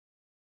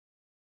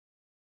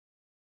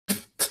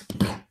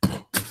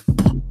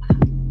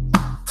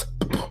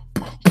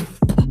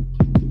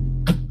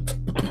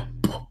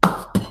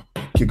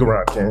can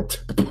rock it.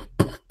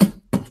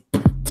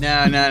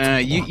 No.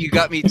 You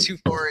got me too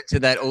far into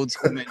that old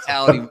school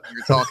mentality when you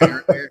were talking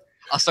earlier.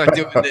 I'll start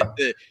doing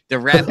the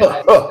rapid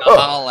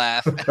I'll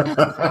laugh.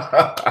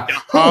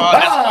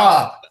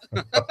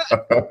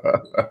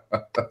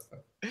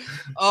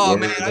 Oh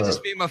man, I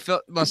just made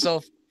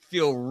myself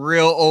feel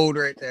real old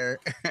right there.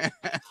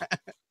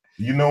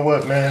 You know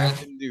what, man?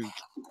 Rapping Duke.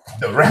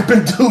 The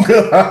Rapping Duke.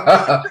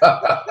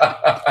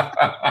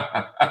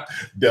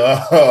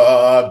 Duh.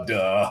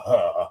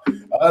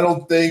 I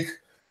don't think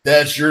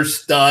that's your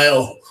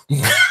style.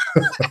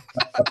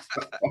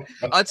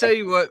 I'll tell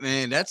you what,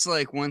 man. That's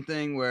like one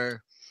thing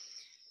where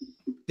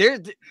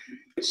there's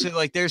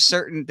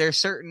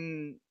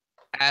certain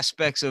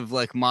aspects of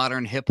like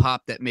modern hip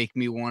hop that make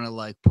me want to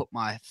like put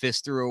my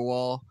fist through a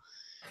wall.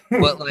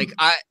 But like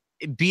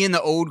being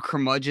the old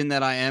curmudgeon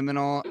that I am and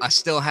all, I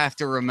still have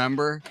to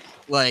remember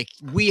like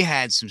we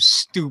had some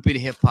stupid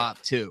hip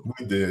hop too.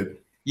 We did.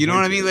 You know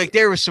what I mean? Like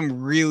there was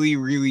some really,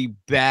 really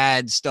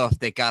bad stuff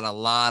that got a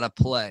lot of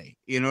play.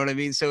 You know what I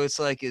mean? So it's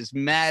like as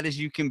mad as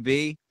you can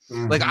be.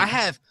 Mm-hmm. Like I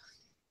have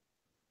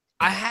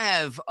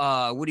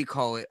what do you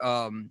call it?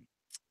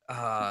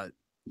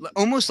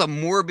 Almost a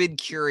morbid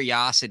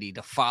curiosity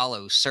to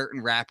follow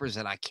certain rappers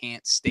that I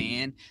can't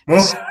stand.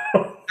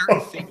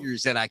 Certain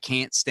figures that I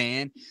can't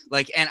stand.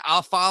 Like, and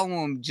I'll follow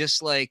them just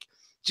to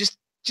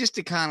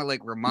kind of like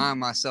remind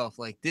myself,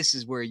 like, this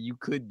is where you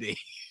could be.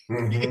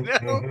 Mm-hmm, you know?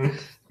 Mm-hmm.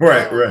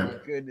 Right. My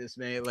goodness,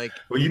 man. Like,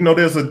 well, you know,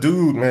 there's a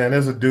dude.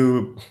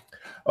 It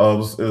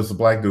was a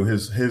black dude.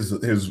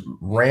 His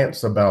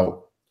rants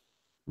about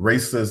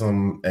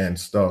racism and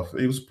stuff,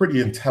 it was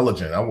pretty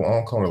intelligent. I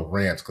don't call it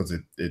rants because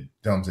it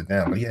dumbs it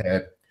down. But he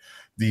had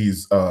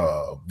these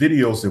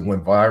videos that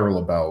went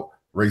viral about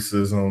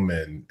racism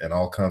and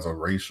all kinds of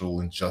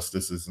racial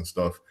injustices and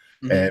stuff.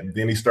 Mm-hmm. And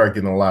then he started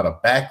getting a lot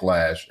of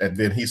backlash. And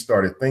then he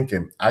started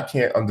thinking, I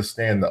can't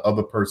understand the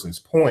other person's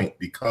point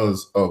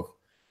because of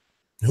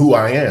who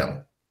I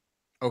am.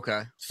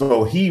 Okay.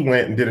 So he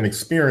went and did an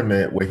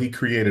experiment where he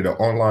created an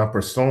online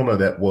persona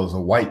that was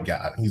a white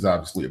guy. He's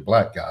obviously a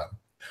black guy.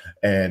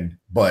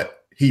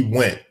 But he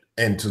went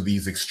into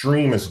these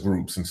extremist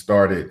groups and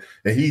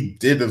he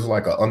did this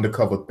like an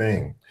undercover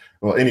thing.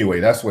 Well, anyway,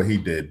 that's what he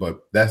did,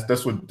 but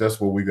that's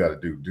what we got to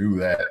do. Do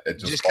that.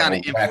 Just kind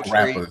of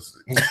infiltrate rappers.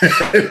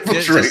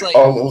 just like,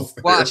 all those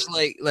things. Watch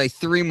like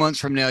 3 months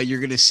from now,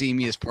 you're gonna see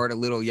me as part of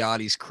Lil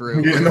Yachty's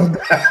crew. You know?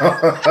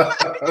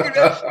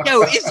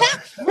 Yo, is that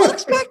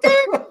Flux back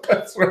there?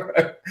 That's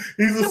right.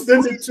 He's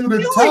ascending to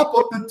the top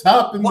of the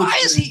top. Why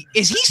is he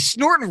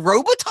snorting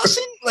Robitussin?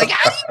 Like,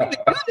 how do you even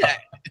do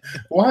that?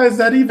 Why is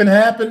that even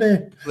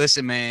happening?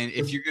 Listen, man,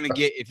 if you're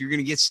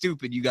gonna get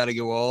stupid, you got to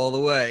go all the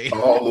way.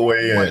 All the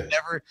way in.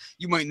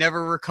 You might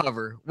never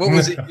recover. What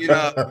was it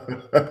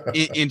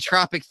in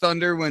Tropic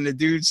Thunder when the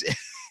dudes?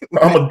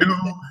 I'm a dude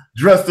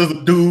dressed as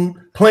a dude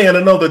playing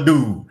another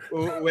dude.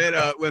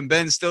 When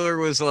Ben Stiller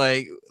was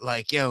like,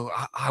 yo,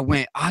 I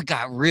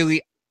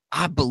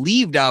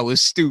believed I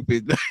was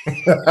stupid.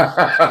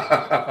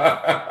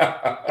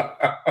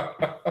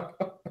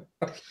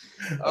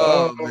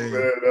 Oh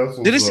man,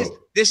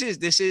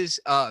 this is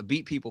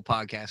Beat People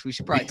Podcast. We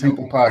should probably Beat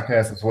People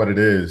Podcast is what it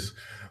is.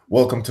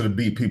 Welcome to the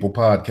Beat People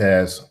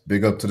Podcast.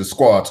 Big up to the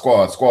squad.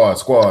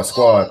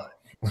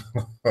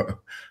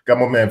 Got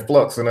my man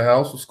Flux in the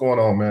house. What's going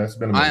on, man? It's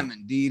been a minute. I am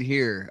indeed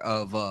here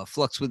of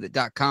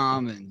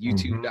fluxwithit.com and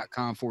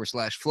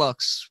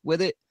youtube.com/flux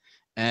with it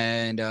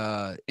and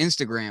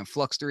Instagram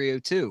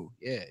flux302.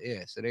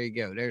 Yeah. So there you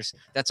go.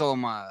 That's all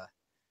my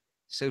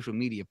social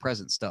media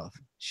present stuff.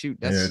 Shoot,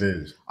 it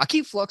is. I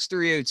keep Flux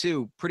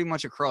 302 pretty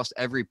much across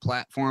every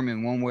platform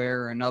in one way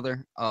or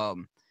another,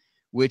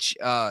 which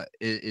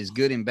is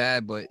good and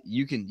bad. But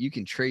you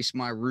can trace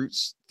my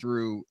roots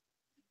through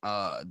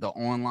the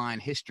online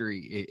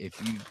history. If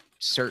you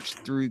search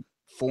through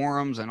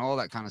forums and all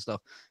that kind of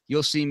stuff,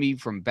 you'll see me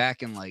from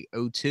back in like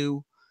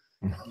 2002.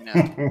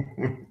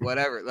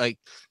 Whatever. Like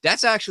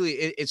that's actually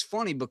it's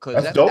funny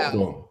because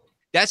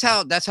that's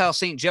how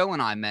St. Joe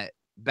and I met.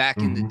 Back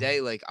in the day,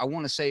 like I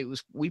want to say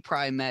we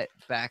probably met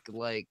back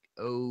like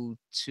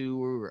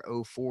 2002 or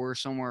 2004,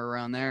 somewhere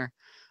around there,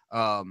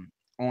 on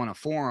a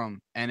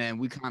forum. And then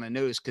we kind of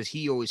noticed because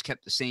he always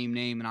kept the same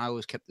name and I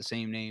always kept the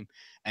same name.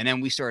 And then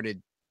we started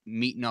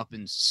meeting up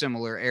in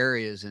similar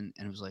areas and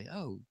it was like,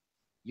 oh,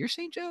 you're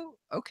St. Joe?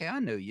 Okay, I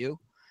know you.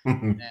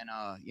 And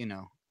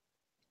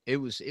it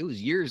was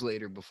years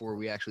later before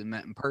we actually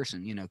met in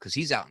person, because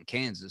he's out in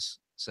Kansas.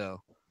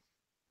 So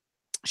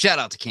shout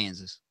out to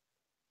Kansas.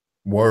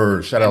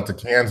 Word. Shout out to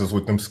Kansas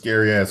with them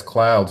scary ass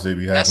clouds they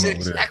be having. That's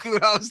exactly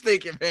what I was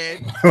thinking,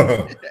 man.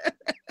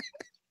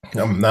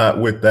 I'm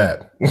not with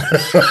that.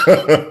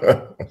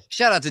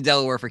 Shout out to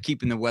Delaware for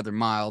keeping the weather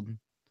mild.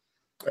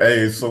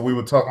 Hey, so we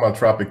were talking about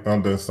Tropic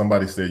Thunder.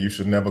 Somebody said you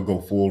should never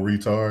go full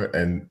retard,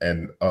 and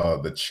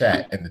the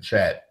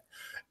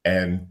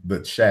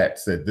chat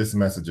said this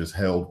message is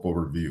held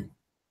for review.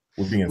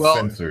 We're being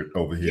censored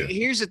over here.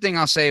 Here's the thing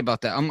I'll say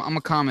about that. I'm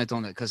gonna comment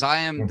on it because I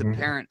am the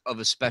parent of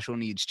a special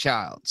needs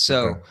child.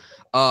 So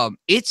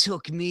it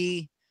took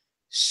me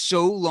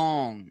so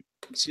long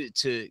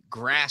to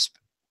grasp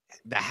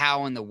the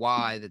how and the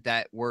why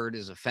that word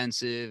is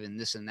offensive and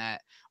this and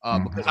that.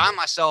 Because I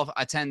myself,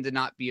 I tend to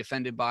not be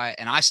offended by it,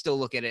 and I still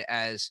look at it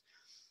as,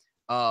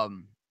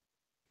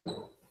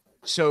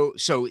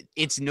 so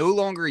it's no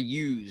longer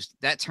used.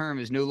 That term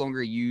is no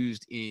longer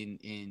used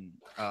in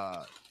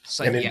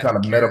psychiatric kind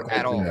of medical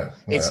at all.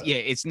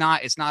 It's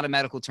not a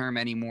medical term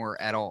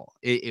anymore at all.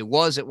 It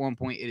was at one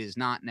point. It is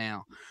not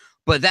now.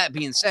 But that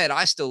being said,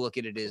 I still look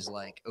at it as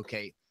like,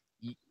 okay,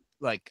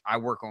 like I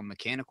work on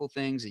mechanical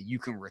things that you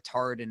can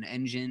retard an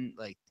engine,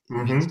 like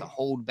it means to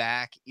hold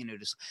back,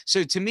 just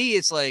so to me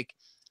it's like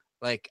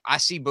I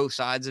see both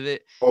sides of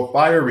it. Well,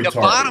 fire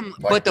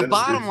retardant. The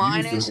bottom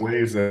line is in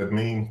ways that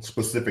mean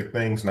specific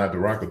things, not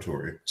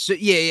derogatory. So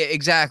yeah,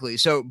 exactly.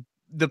 So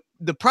the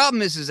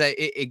problem is that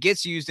it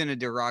gets used in a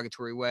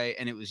derogatory way,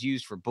 and it was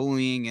used for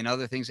bullying and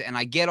other things, and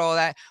I get all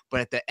that,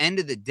 but at the end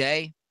of the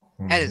day,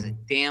 that is a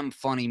damn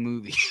funny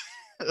movie.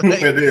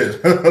 Like, it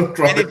is. And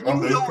if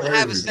you don't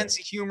have a sense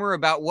of humor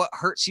about what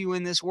hurts you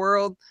in this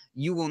world,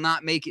 you will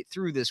not make it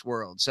through this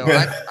world. So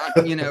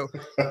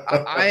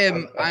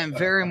I am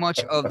very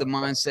much of the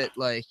mindset,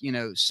 like,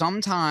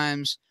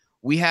 sometimes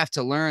we have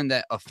to learn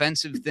that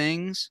offensive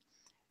things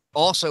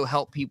also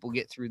help people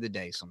get through the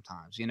day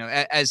sometimes,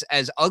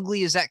 as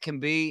ugly as that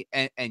can be.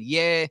 And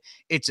yeah,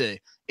 it's a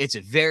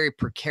very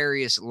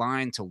precarious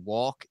line to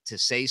walk, to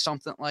say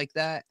something like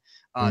that.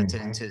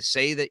 To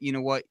say that,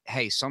 what,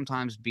 hey,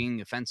 sometimes being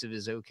offensive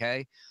is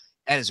okay.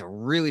 That is a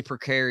really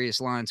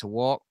precarious line to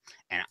walk.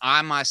 And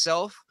I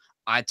myself,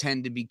 I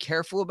tend to be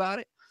careful about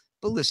it.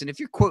 But listen, if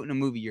you're quoting a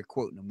movie, you're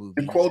quoting a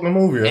movie. You're quoting a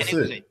movie. That's and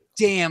it was a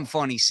damn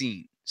funny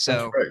scene.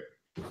 So,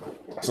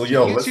 so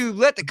yo, YouTube,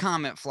 let the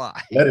comment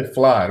fly. Let it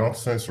fly. Don't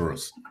censor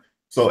us.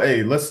 So,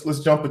 hey, let's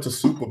jump into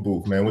Super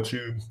Booth, man.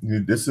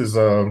 This is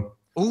oh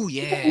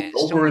yeah.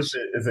 Over? Is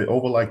it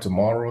over like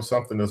tomorrow or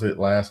something? Does it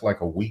last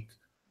like a week?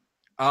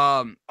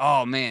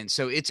 Oh man,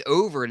 so it's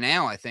over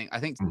now. I think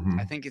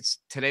it's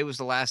today was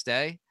the last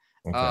day.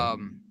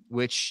 Okay.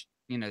 Which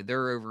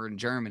they're over in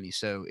Germany,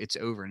 so it's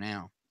over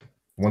now.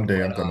 One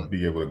day I'm gonna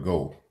be able to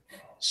go.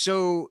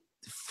 So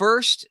the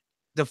first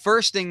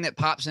thing that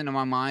pops into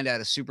my mind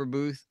at a Super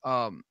Booth,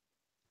 I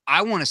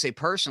want to say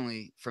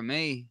personally, for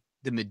me,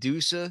 the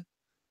Medusa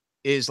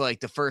is like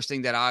the first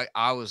thing that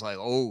I was like,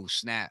 oh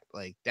snap,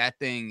 like that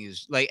thing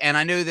is like, and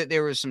I know that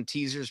there was some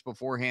teasers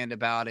beforehand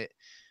about it.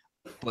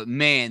 But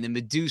man, the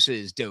Medusa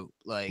is dope.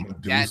 Like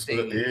Medusa that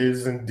thing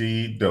is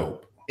indeed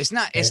dope. It's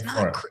not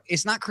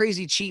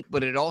crazy cheap,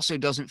 but it also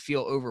doesn't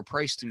feel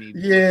overpriced to me.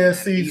 Yeah,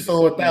 see,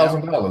 so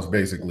 $1,000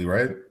 basically,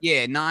 right?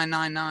 Yeah,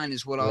 $999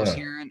 is what I was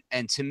hearing,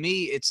 and to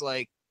me, it's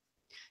like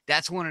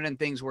that's one of them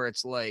things where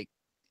it's like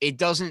it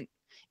doesn't.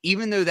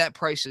 Even though that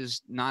price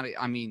is not,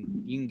 I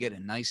mean, you can get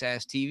a nice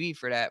ass TV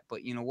for that,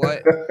 but you know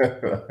what?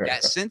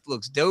 That synth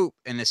looks dope,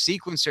 and the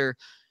sequencer.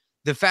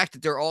 The fact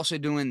that they're also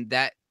doing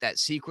that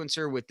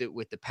sequencer with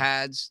the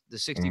pads, the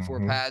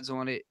 64 pads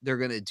on it, they're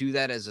gonna do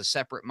that as a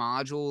separate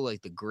module,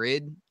 like the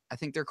grid, I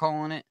think they're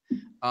calling it.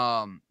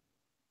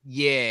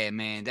 Yeah,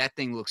 man, that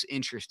thing looks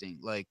interesting.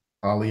 Like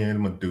Polyend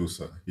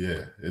Medusa,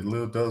 yeah,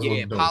 it does.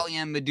 Yeah,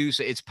 Polyend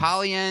Medusa. It's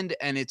Polyend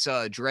and it's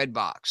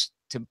Dreadbox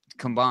to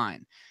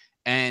combine.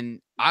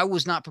 And I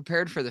was not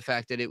prepared for the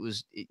fact that it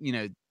was,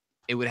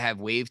 it would have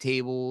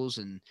wavetables,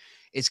 and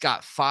it's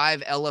got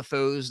 5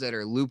 LFOs that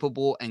are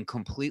loopable and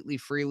completely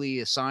freely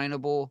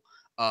assignable.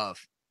 5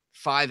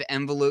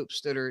 envelopes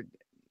that are,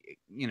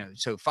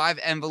 so 5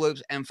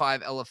 envelopes and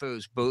 5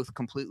 LFOs, both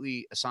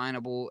completely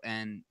assignable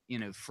and,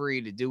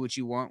 free to do what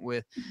you want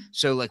with.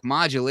 So like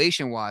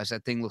modulation wise,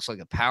 that thing looks like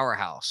a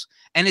powerhouse,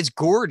 and it's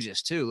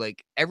gorgeous too.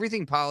 Like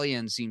everything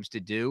Polyend seems to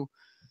do,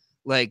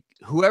 like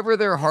whoever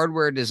their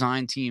hardware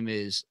design team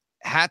is,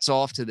 hats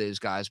off to those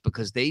guys,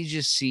 because they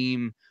just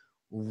seem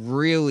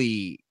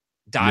really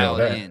dialed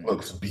in.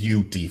 Looks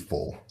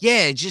beautiful.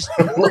 Yeah, just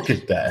look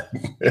at that.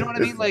 You know what I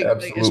mean? Like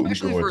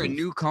especially for a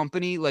new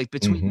company, like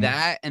between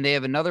that and they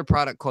have another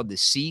product called the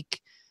Seek,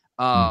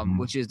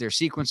 which is their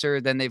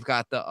sequencer. Then they've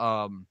got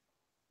the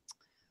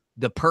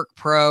Perk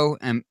Pro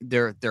and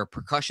their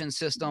percussion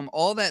system.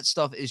 All that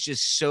stuff is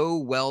just so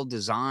well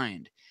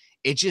designed.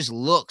 It just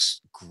looks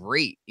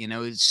great.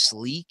 It's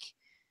sleek.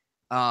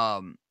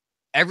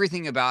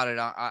 Everything about it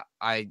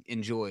I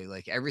enjoy.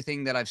 Like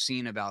everything that I've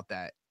seen about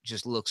that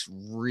just looks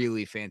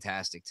really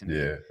fantastic to me.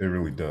 Yeah, it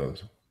really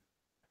does.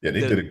 Yeah,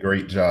 they did a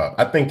great job.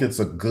 I think it's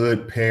a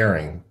good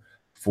pairing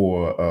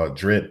for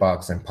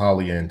Dreadbox and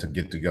Polyend to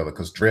get together,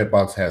 because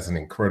Dreadbox has an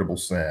incredible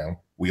sound.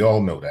 We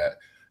all know that.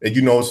 And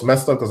it's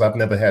messed up because I've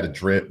never had a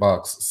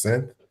Dreadbox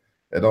synth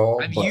at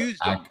all. I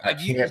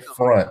can't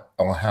front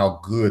on how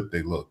good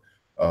they look.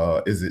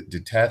 Is it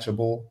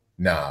detachable?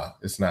 Nah,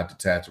 it's not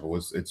detachable.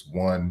 It's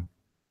one.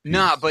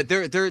 Nah, but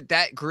they're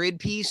that grid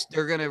piece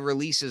they're gonna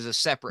release as a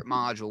separate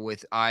module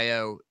with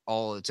IO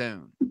all its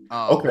own.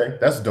 Okay,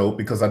 that's dope,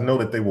 because I know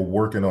that they were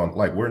working on,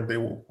 like, weren't they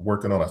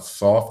working on a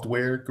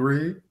software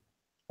grid?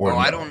 Or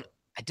I don't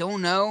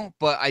know,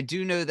 but I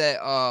do know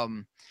that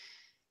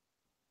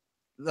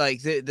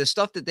like the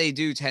stuff that they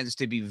do tends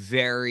to be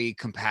very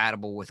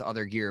compatible with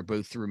other gear,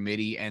 both through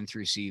MIDI and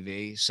through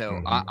CV.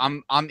 So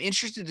I'm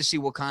interested to see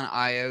what kind of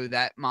IO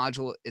that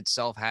module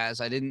itself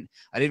has. I didn't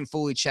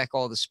fully check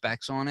all the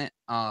specs on it.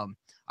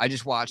 I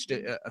just watched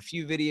a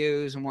few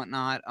videos and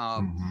whatnot.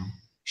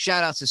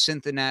 Shout out to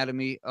Synth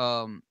Anatomy.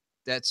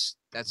 That's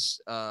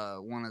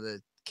one of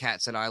the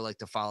cats that I like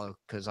to follow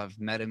because I've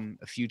met him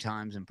a few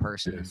times in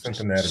person. Yeah,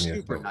 Synth Anatomy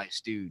super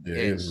nice dude.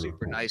 Yeah,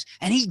 super nice,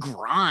 and he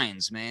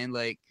grinds, man.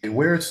 Like,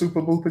 where is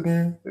Super Booth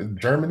again? In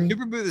Germany?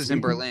 Super Booth is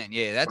in Berlin.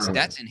 Yeah,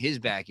 that's in his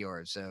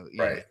backyard. So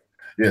yeah. Right.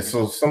 Yeah.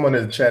 So someone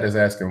in the chat is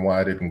asking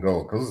why I didn't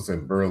go because it's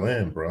in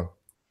Berlin, bro.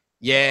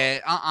 Yeah,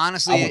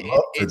 honestly,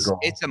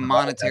 it's a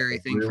monetary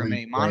thing for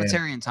me,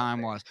 monetary and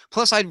time wise.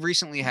 Plus, I'd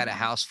recently had a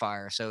house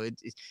fire, so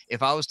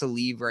if I was to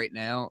leave right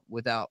now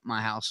without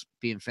my house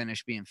being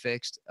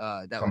fixed,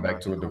 that come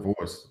back to a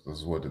divorce. This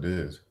is what it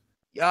is.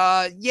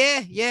 Yeah,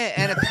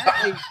 and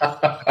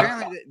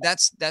apparently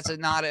that's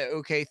not an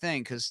okay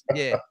thing because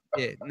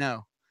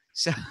no.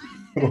 So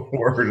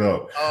word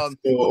up.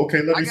 So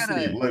okay, let me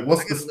see. Like,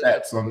 what's the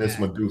stats on this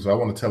Medusa? I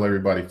want to tell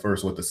everybody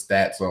first what the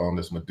stats are on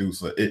this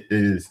Medusa. It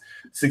is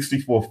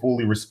 64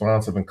 fully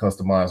responsive and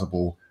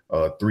customizable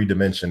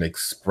 3-dimension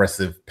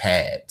expressive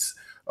pads.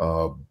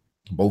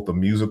 Both a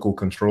musical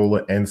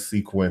controller and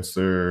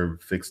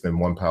sequencer fixed in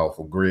one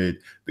powerful grid.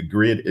 The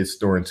grid is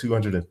storing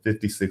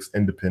 256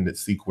 independent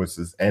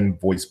sequences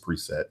and voice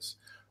presets.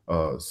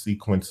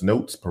 Sequence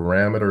notes,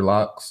 parameter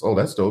locks. Oh,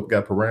 that's dope.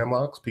 Got param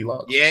locks, P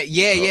locks. Yeah.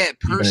 Even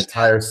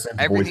entire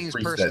synth voice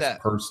presets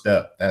per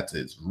step. That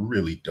is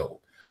really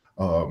dope.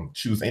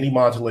 Choose any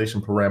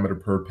modulation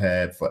parameter per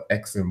pad for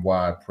X and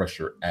Y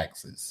pressure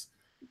axis.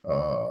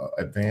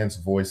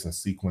 Advanced voice and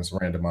sequence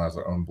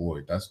randomizer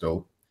unblocked. That's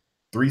dope.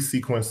 3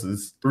 sequence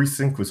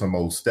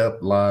modes: step,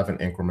 live, and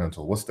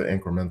incremental. What's the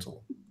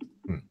incremental?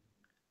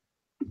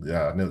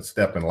 Yeah,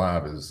 step and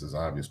live is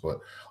obvious,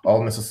 but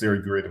all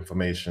necessary grid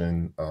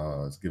information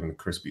is given a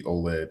crispy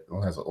OLED.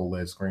 It has an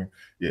OLED screen.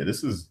 Yeah,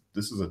 this is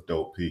a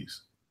dope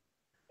piece.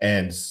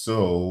 And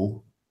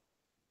so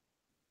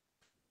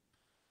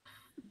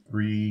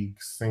 3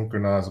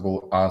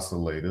 synchronizable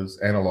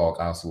oscillators, analog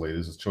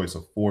oscillators, a choice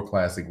of 4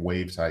 classic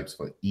wave types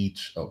for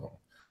each of them.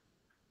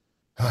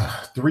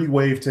 3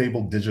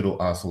 wavetable digital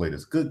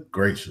oscillators. Good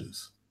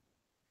gracious.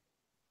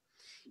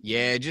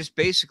 Yeah, just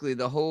basically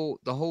the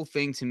whole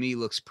thing to me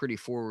looks pretty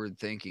forward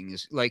thinking.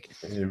 Is like,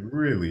 it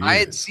really is.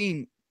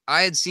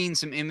 I had seen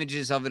some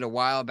images of it a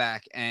while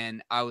back,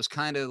 and I was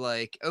kind of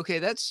like, okay,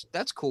 that's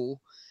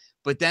cool.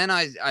 But then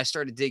I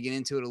started digging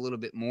into it a little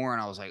bit more,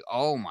 and I was like,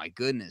 oh my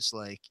goodness,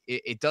 like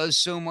it does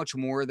so much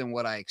more than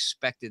what I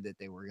expected that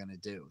they were going to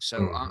do.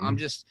 So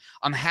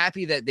I'm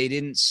happy that they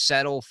didn't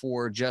settle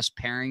for just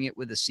pairing it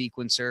with a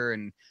sequencer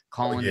and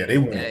calling it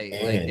a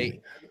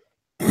day.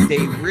 They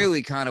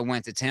really kind of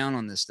went to town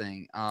on this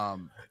thing.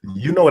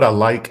 You know what I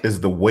like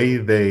is the way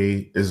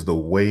they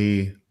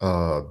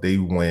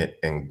went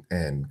and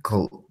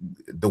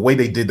the way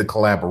they did the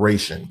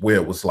collaboration, where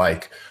it was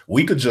like,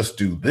 we could just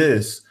do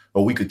this,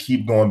 or we could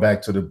keep going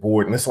back to the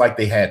board. And it's like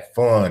they had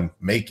fun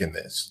making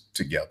this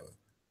together.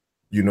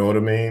 You know what I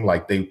mean?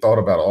 Like, they thought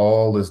about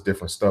all this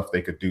different stuff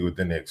they could do, and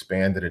then they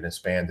expanded it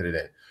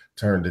and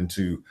turned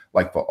into,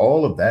 like, for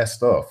all of that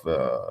stuff,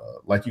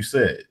 like you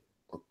said,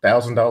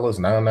 $1,000,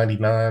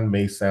 $999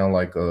 may sound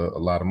like a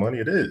lot of money.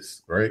 It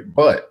is, right?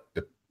 But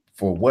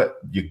for what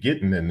you're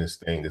getting in this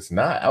thing, it's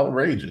not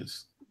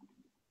outrageous.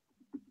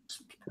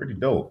 It's pretty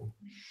dope.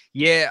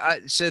 Yeah,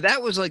 so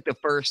that was like the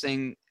first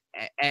thing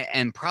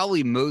and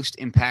probably most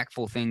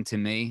impactful thing to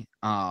me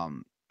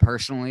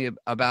personally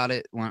about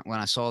it. When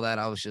I saw that,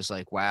 I was just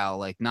like, wow,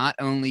 like, not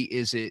only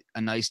is it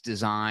a nice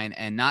design,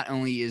 and not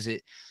only is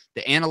it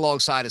the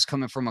analog side is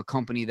coming from a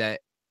company that,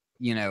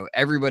 you know,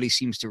 everybody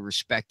seems to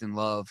respect and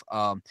love.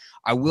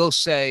 I will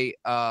say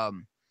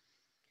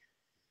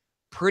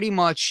pretty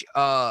much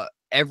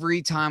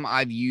every time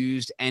I've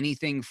used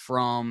anything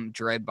from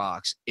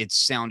Dreadbox, it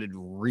sounded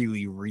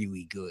really,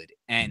 really good.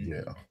 And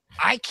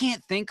I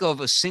can't think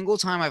of a single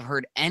time I've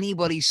heard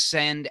anybody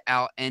send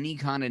out any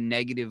kind of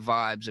negative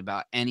vibes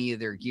about any of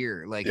their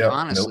gear. Like,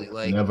 honestly,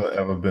 like, never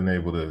ever been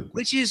able to.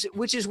 Which is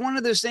one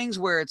of those things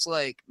where it's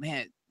like,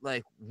 man,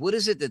 like, what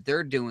is it that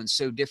they're doing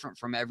so different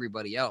from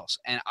everybody else?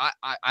 And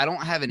I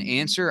don't have an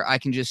answer. I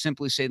can just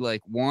simply say,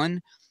 like,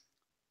 one,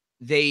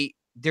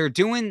 they're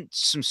doing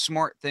some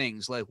smart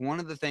things. Like, one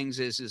of the things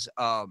is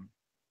I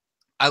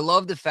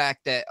love the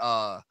fact that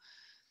I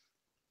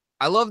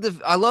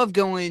love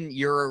going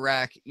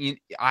Eurorack.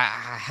 I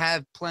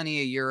have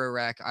plenty of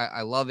Eurorack.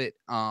 I love it.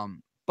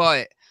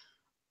 But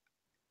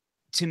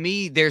to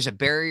me, there's a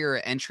barrier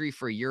of entry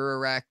for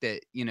Eurorack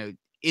that, you know,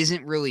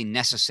 isn't really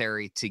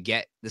necessary to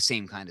get the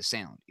same kind of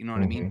sound. You know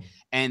what I mean?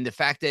 And the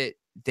fact that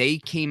they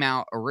came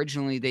out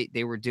originally,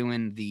 they were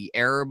doing the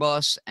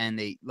Erebus, and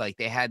they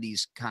had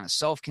these kind of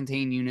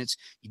self-contained units.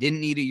 You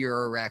didn't need a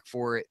Eurorack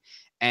for it.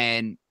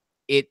 And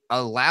it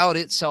allowed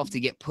itself to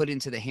get put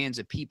into the hands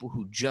of people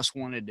who just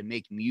wanted to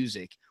make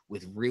music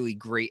with really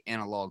great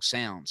analog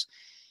sounds.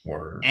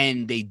 Word.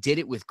 And they did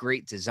it with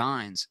great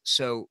designs.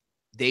 So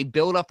they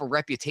build up a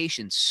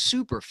reputation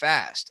super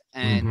fast,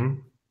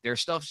 and their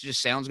stuff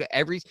just sounds good.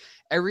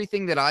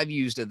 Everything that I've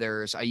used of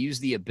theirs, I use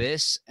the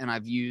Abyss and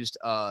I've used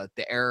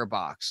the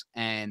Aerobox,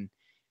 and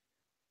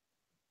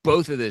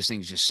both of those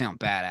things just sound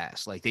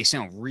badass. Like they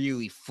sound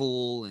really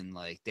full, and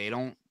like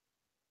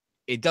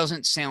it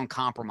doesn't sound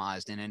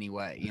compromised in any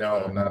way.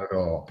 No, not at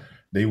all.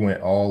 They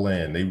went all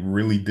in. They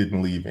really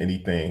didn't leave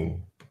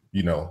anything,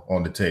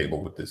 on the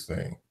table with this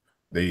thing.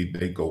 They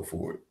go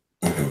for it.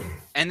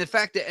 And the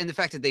fact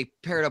that they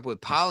paired up with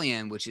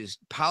Polyend, which is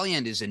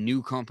Polyend is a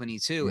new company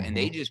too, and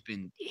they just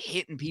been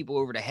hitting people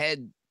over the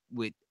head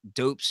with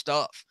dope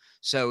stuff.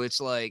 So it's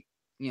like,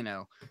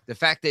 the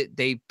fact that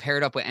they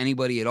paired up with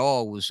anybody at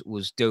all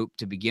was dope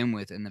to begin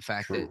with. And the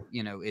fact that,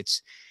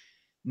 it's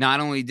not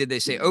only did they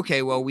say,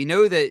 okay, well, we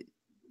know that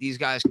these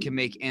guys can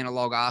make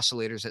analog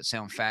oscillators that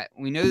sound fat.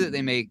 We know that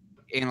they make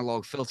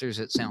analog filters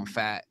that sound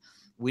fat.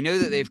 We know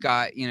that they've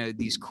got,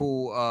 these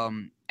cool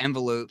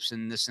envelopes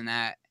and this and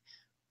that.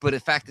 But the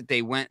fact that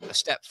they went a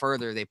step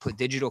further, they put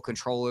digital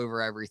control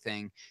over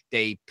everything.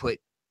 They put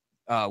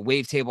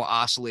wavetable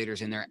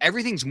oscillators in there.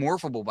 Everything's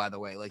morphable, by the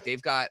way. Like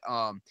they've got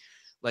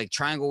like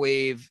triangle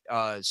wave,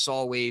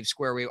 saw wave,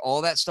 square wave.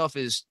 All that stuff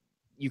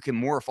you can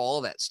morph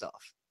all that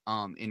stuff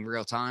in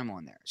real time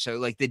on there. So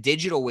like the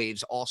digital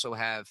waves also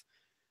have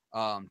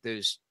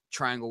those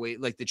triangle wave,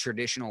 like the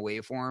traditional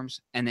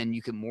waveforms, and then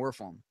you can morph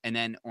them. And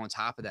then on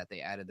top of that,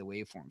 they added the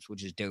waveforms,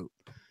 which is dope.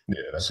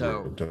 Yeah, that's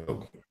real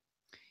dope.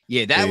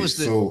 Yeah, that was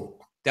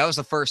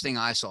the first thing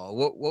I saw.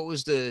 What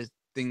was the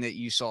thing that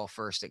you saw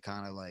first that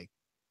kind of like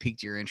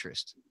piqued your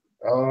interest?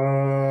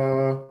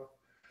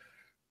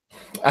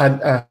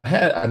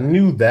 I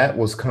knew that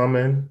was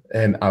coming,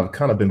 and I've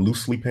kind of been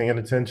loosely paying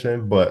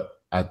attention, but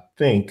I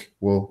think,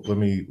 well, let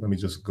me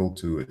just go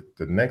to it.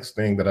 The next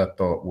thing that I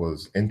thought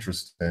was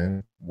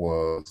interesting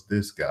was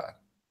this guy.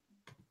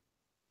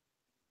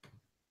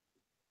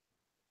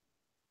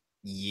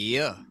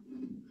 Yeah.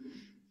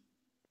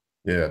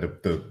 Yeah,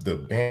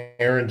 the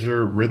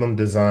Behringer Rhythm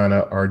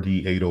Designer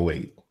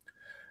RD808.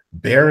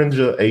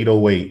 Behringer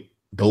 808,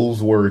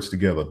 those words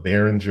together,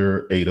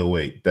 Behringer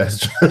 808.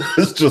 That's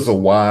just a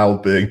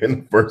wild thing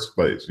in the first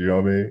place. You know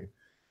what I mean?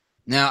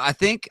 Now, I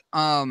think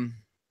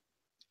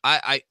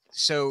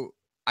so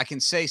I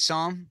can say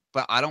some,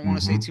 but I don't want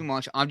to say too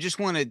much. I just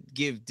want to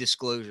give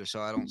disclosure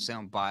so I don't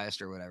sound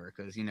biased or whatever,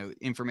 because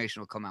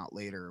information will come out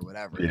later or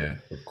whatever. Yeah,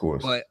 of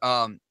course. But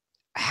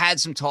had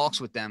some talks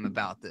with them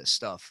about this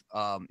stuff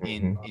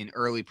in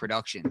early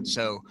production.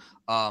 So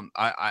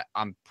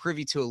I'm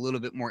privy to a little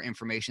bit more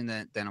information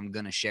than I'm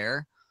going to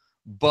share.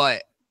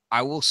 But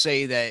I will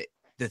say that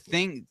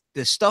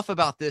the stuff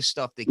about this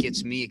stuff that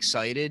gets me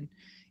excited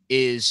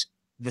is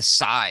the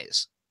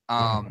size.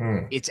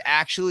 It's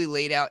actually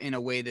laid out in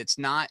a way that's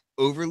not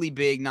overly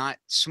big, not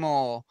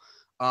small.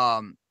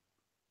 But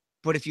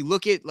if you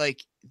look at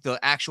like the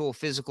actual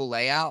physical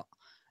layout,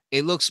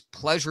 it looks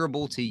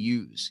pleasurable to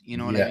use. You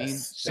know what I mean?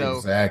 So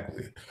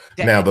exactly.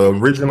 Now the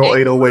original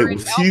 808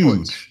 was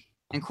huge.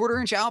 And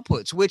 1/4 inch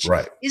outputs, which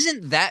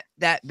isn't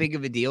that big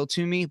of a deal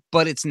to me,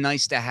 but it's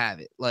nice to have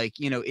it. Like,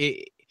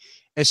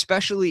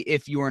 especially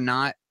if you're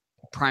not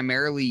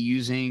primarily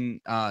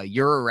using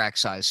Eurorack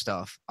size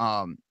stuff.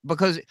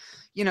 Because,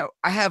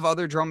 I have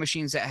other drum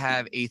machines that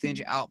have 1/8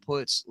 inch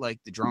outputs,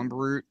 like the Drum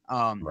Brute,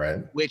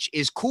 which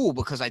is cool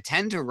because I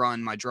tend to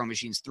run my drum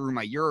machines through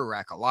my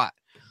Eurorack a lot.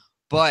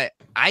 But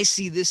I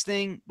see this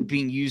thing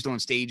being used on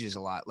stages a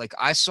lot. Like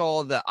I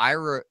saw the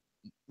Ira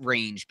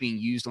range being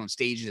used on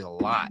stages a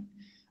lot.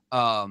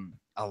 A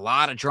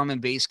lot of drum and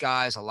bass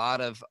guys, a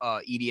lot of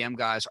EDM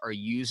guys are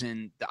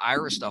using the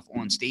Ira stuff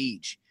on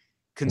stage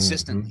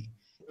consistently.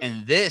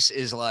 And this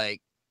is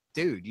like,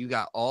 dude, you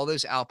got all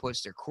those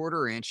outputs. They're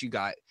 1/4 inch. You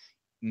got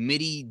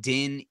MIDI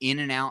DIN in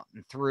and out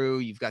and through.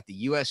 You've got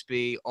the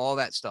USB, all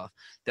that stuff.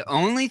 The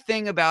only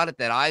thing about it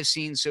that I've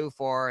seen so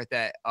far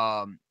that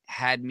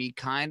had me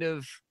kind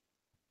of,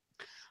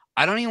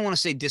 I don't even want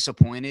to say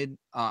disappointed.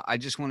 I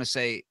just want to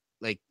say,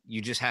 like,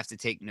 you just have to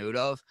take note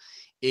of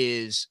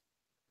is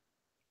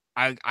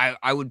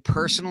I would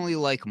personally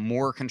like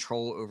more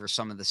control over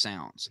some of the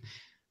sounds.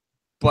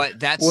 But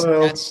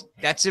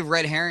that's a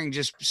red herring,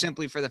 just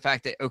simply for the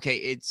fact that, okay,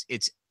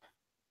 it's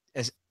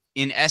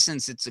in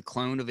essence, it's a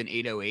clone of an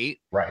 808.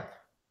 Right.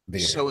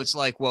 So it's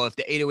like, well, if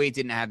the 808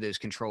 didn't have those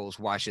controls,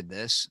 why should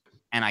this?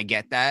 And I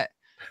get that.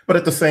 But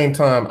at the same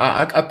time,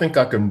 I think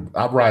I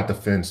ride the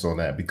fence on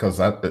that, because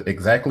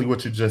exactly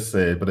what you just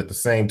said. But at the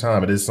same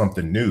time, it is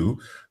something new.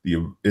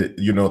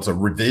 It's a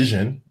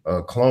revision,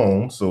 a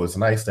clone. So it's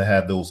nice to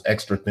have those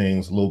extra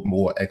things, a little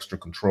more extra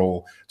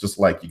control, just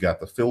like you got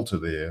the filter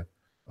there.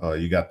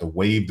 You got the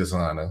Wave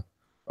Designer.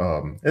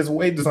 Is a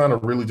Wave Designer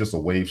really just a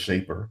wave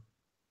shaper?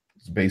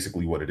 It's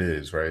basically what it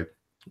is, right?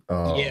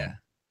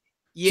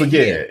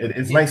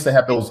 It's nice to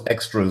have those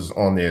extras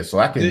on there, so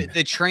I can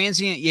the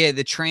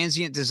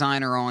transient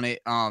designer on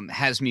it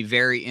has me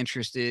very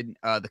interested.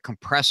 The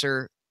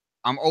compressor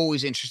I'm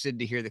always interested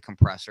to hear the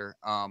compressor.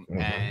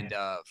 And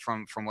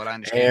from what I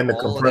understand, and the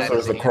compressor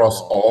is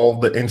across all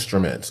the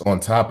instruments. On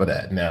top of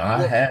that, now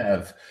I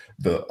have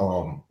the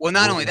well,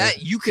 not only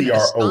that, you can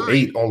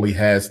TR-08 only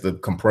has the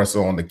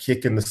compressor on the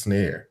kick and the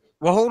snare.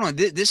 Well, hold on.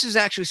 This is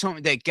actually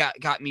something that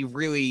got me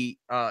really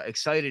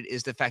excited,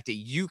 is the fact that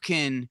you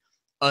can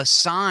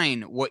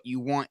assign what you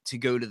want to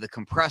go to the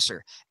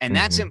compressor. And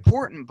that's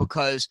important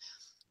because,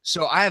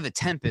 so I have a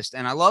Tempest,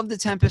 and I love the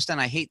Tempest and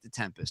I hate the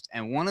Tempest.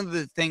 And one of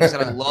the things that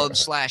I love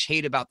 /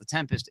 hate about the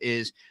Tempest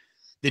is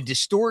the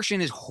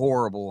distortion is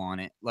horrible on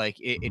it. Like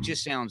it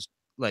just sounds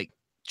like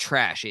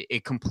trash.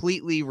 It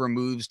completely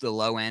removes the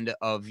low end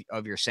of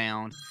your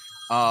sound.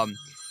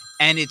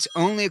 And it's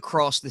only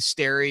across the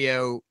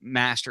stereo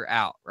master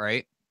out,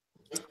 right?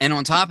 And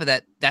on top of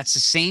that, that's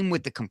the same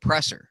with the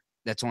compressor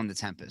that's on the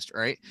Tempest,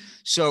 right?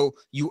 So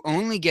you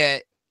only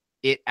get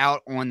it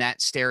out on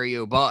that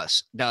stereo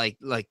bus.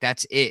 Like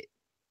that's it.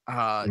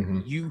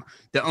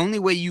 The only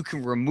way you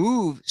can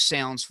remove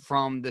sounds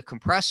from the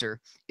compressor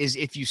is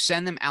if you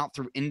send them out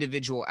through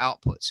individual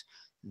outputs.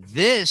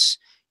 This,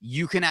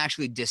 you can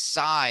actually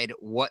decide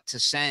what to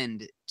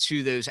send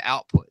to those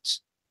outputs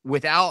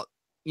without,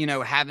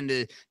 having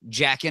to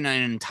jack in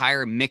an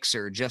entire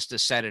mixer just to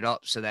set it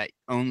up so that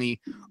only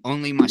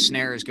my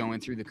snare is going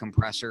through the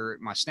compressor.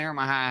 My snare,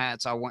 my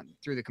hi-hats, I want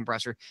through the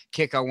compressor.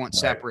 Kick, I want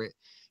separate.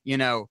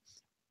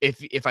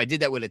 If I did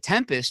that with a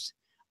Tempest,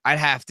 I'd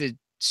have to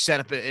set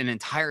up an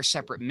entire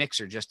separate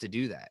mixer just to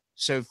do that.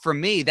 So for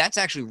me, that's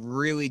actually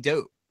really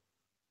dope.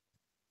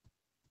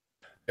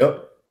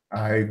 Yep.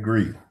 I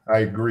agree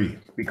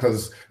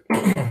because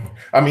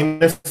I mean,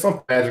 there's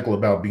something magical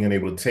about being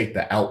able to take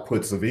the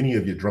outputs of any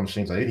of your drum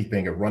machines or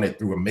anything and run it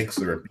through a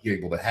mixer and be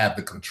able to have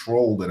the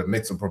control that a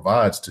mixer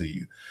provides to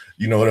you.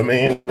 You know what I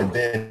mean? And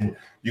then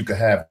you could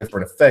have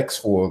different effects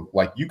for,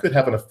 like, you could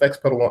have an effects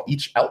pedal on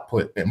each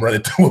output and run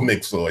it through a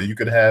mixer. Or you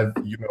could have,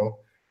 your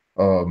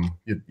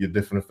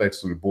different effects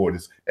through the board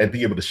and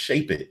be able to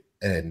shape it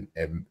and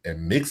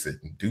mix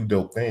it and do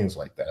dope things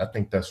like that. I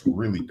think that's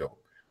really dope.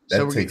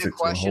 So we're getting a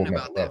question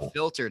about that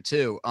filter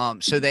too.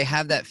 So they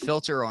have that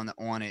filter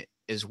on it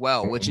as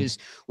well, which is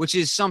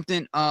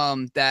something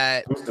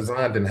that was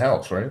designed in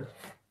house, right?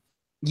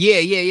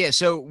 Yeah.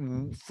 So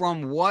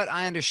from what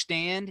I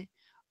understand,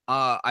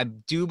 I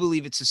do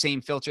believe it's the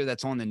same filter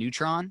that's on the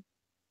Neutron.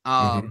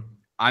 I'm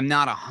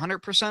not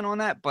 100% on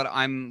that, but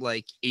I'm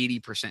like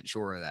 80%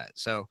 sure of that.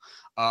 So,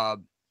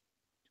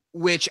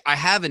 which I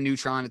have a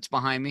Neutron. It's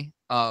behind me.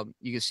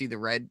 You can see the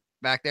red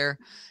back there,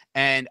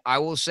 and I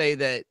will say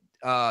that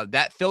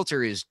that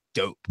filter is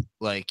dope.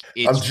 Like,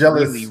 it's I'm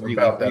jealous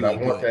about that. I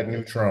want that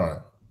Neutron.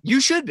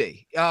 You should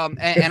be.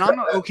 And I'm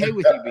okay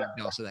with you being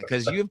jealous of that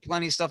because you have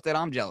plenty of stuff that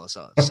I'm jealous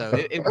of. So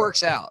it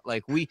works out.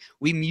 Like we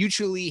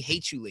mutually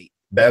hate you late.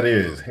 That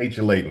is hate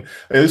you latent.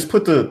 Let's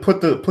put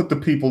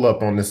the people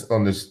up on this.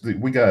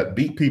 We got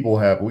Beat People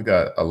we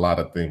got a lot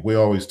of things. We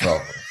always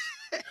talk.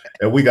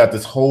 And we got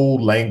this whole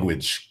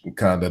language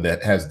kind of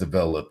that has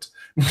developed.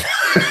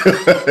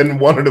 And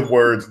one of the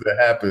words that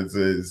happens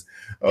is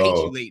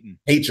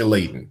hate you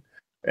latent.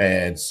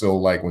 And so,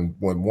 like, when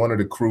one of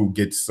the crew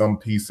gets some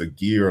piece of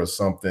gear or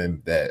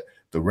something that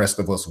the rest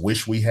of us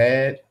wish we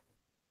had,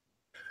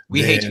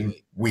 we hate you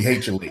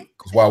late.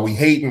 Because while we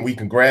hating, we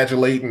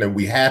congratulating and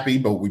we happy,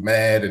 but we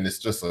mad, and it's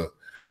just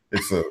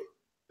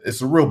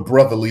it's a real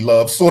brotherly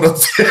love sort of.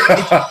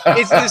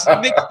 It's this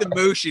mixed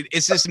emotion.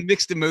 It's this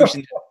mixed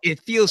emotion.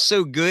 It feels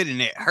so good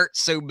and it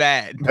hurts so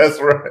bad.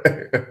 That's right.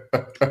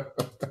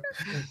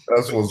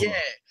 That's what's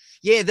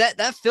yeah.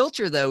 That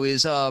filter though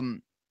is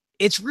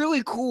it's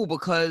really cool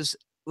because,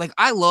 like,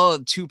 I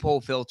love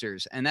 2-pole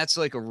filters, and that's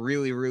like a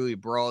really, really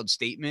broad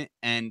statement,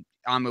 and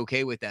I'm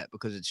okay with that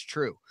because it's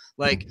true.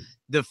 Like,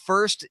 the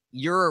first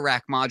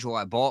Eurorack module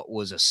I bought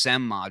was a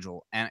SEM module,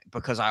 and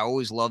because I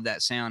always loved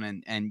that sound,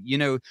 and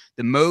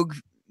the Moog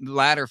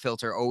ladder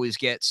filter always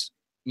gets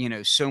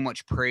so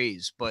much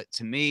praise, but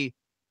to me,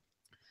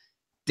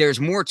 there's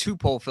more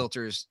 2-pole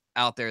filters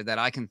out there that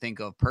I can think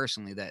of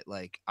personally that,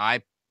 like,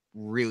 I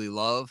really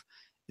love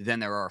than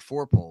there are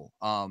 4-pole.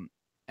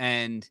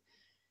 And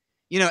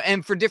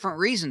and for different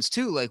reasons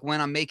too. Like,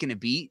 when I'm making a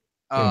beat,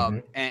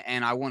 and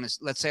I want to,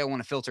 let's say I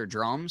want to filter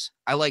drums,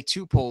 I like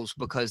 2-poles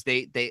because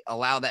they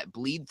allow that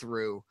bleed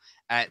through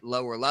at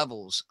lower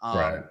levels.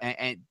 Right.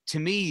 And to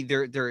me,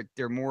 they're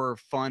more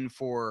fun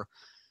for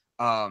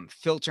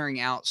filtering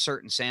out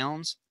certain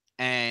sounds,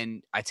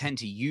 and I tend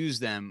to use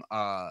them.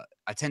 I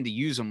tend to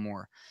use them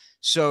more.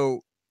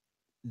 So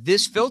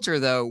this filter,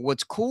 though,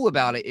 what's cool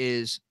about it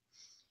is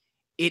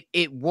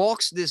it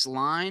walks this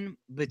line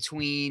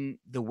between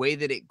the way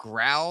that it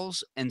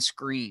growls and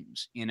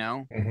screams.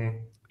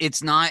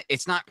 It's not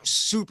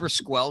super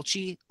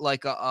squelchy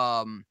like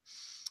a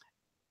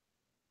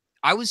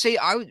I would say,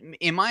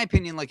 in my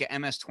opinion, like a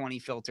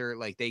MS-20 filter,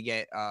 like they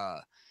get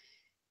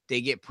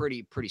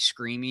pretty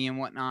screamy and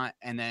whatnot,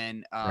 and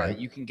then right.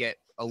 You can get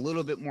a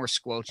little bit more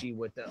squelchy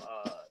with the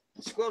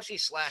squelchy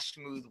 /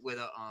 smooth with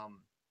a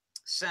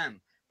SEM.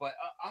 But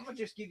I'm gonna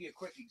just give you a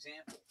quick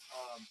example.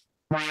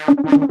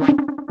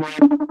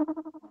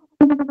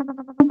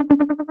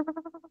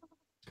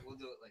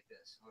 do it like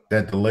this.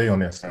 That delay on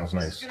that sounds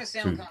nice. It's gonna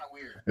sound kind of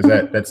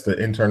weird. That's the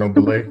internal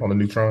delay on the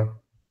Neutron?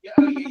 Yeah,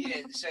 yeah.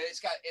 So it's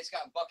got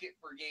Bucket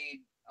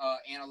Brigade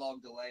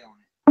analog delay on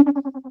it.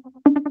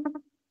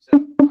 So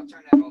I'll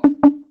turn that off.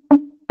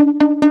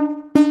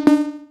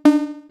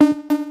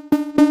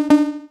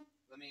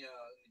 Let me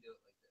do it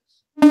like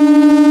this.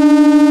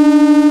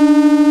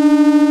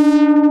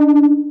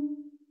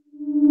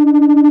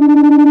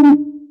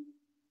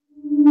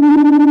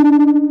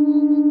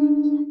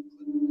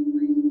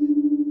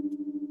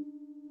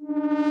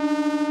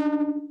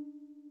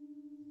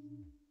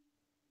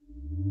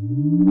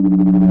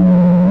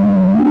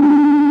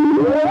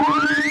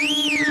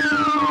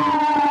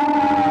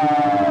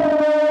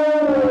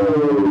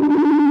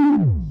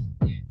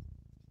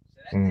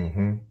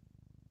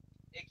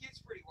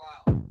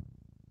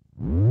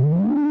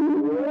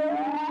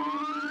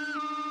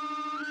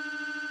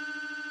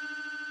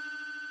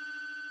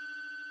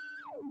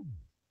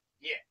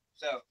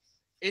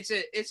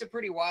 It's a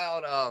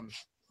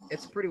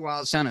pretty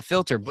wild sounding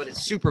filter, but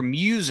it's super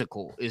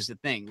musical is the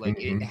thing. Like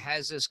it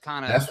has this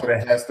kind of, that's what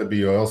it has to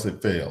be, or else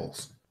it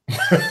fails.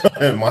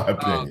 In my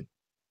opinion.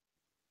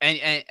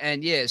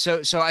 And yeah,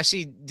 so I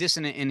see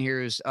Dissonant in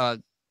here is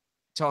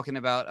talking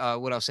about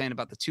what I was saying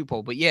about the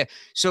 2-pole. But yeah,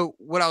 so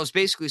what I was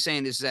basically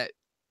saying is that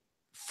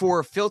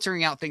for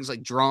filtering out things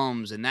like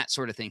drums and that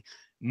sort of thing,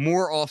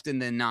 more often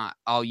than not,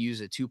 I'll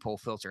use a 2-pole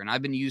filter. And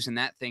I've been using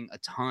that thing a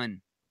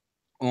ton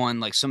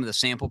on like some of the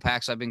sample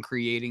packs I've been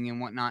creating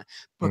and whatnot,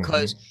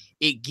 because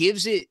it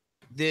gives it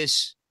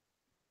this,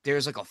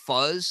 there's like a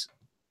fuzz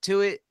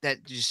to it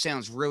that just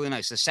sounds really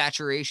nice. The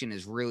saturation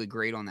is really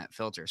great on that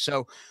filter.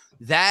 So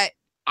that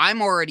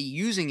I'm already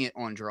using it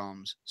on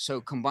drums. So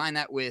combine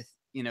that with,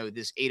 you know,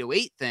 this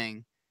 808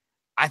 thing,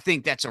 I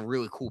think that's a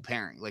really cool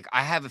pairing. Like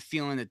I have a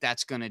feeling that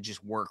that's going to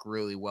just work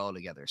really well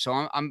together.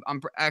 So I'm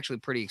actually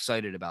pretty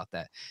excited about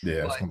that.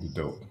 Yeah, it's going to be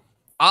dope.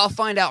 I'll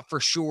find out for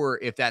sure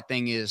if that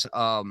thing is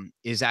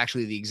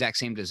actually the exact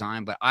same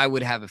design, but I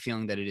would have a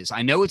feeling that it is.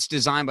 I know it's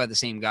designed by the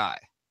same guy.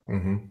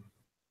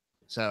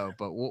 So,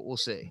 but we'll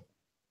see.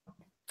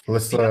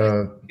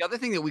 The other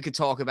thing that we could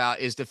talk about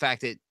is the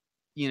fact that,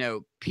 you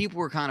know, people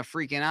were kind of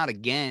freaking out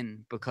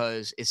again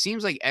because it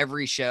seems like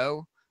every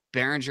show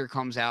Behringer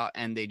comes out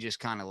and they just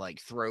kind of like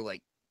throw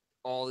like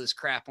all this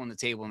crap on the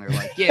table and they're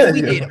like, yeah,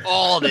 we did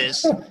all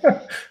this.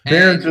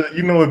 Behringer,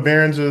 you know what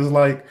Behringer is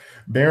like?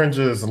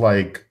 Behringer is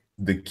like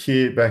the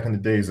kid back in the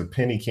days of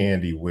penny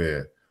candy,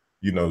 where,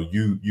 you know,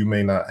 you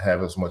may not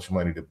have as much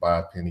money to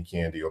buy penny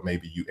candy, or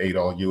maybe you ate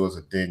all yours,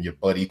 and then your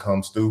buddy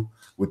comes through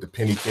with the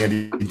penny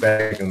candy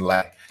bag and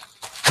like,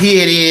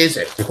 here it is,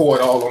 and pour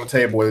it all on the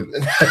table.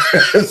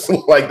 It's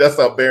like that's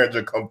how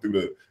Behringer come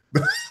through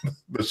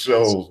the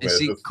shows. Man.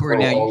 See, Corey,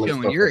 now you're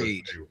showing your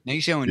age. Now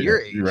you're showing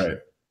your age. You're right.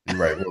 You're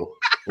right. Well,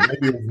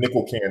 maybe it was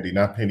nickel candy,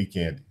 not penny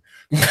candy.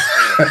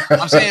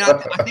 I'm saying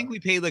I think we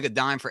paid like a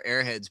dime for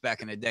Airheads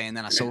back in the day, and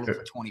then I sold them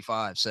for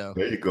 25. So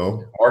there you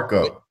go,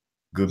 markup.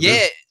 Good.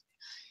 Yeah,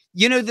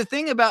 you know the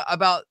thing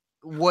about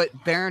what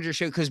Behringer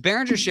showed, because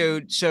Behringer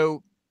showed,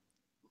 so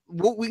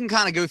we can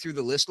kind of go through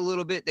the list a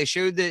little bit. They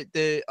showed that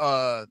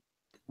the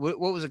what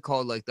was it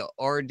called, like the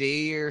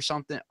RD or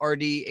something,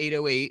 RD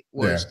 808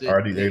 was the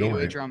RD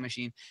 808 drum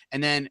machine,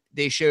 and then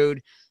they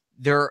showed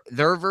their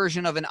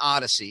version of an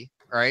Odyssey,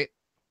 right?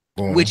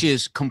 Which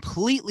is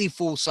completely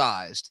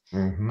full-sized,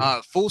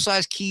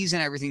 full-size keys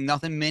and everything,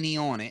 nothing mini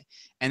on it.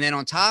 And then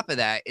on top of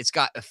that, it's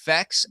got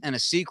effects and a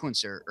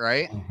sequencer,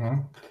 right?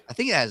 I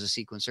think it has a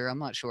sequencer. I'm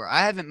not sure.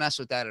 I haven't messed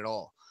with that at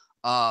all.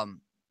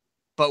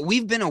 But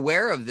we've been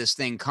aware of this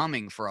thing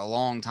coming for a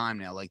long time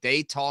now. Like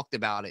they talked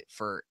about it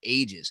for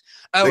ages.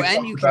 Oh,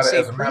 and you can see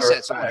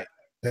presets on it.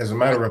 As a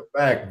matter of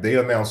fact, they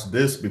announced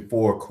this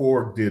before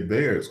Korg did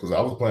theirs, because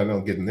I was planning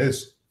on getting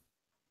this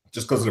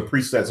just because of the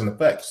presets and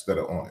effects that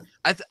are on it.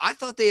 I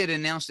thought they had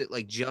announced it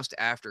like just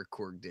after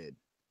Korg did.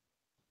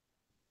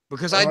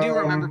 Because I do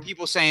remember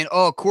people saying,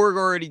 oh, Korg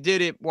already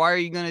did it. Why are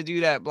you going to do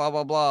that? Blah,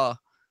 blah, blah.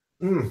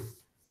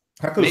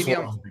 I could have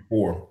saw it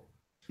before.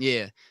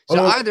 Yeah.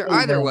 So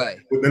either way.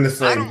 Within the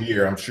same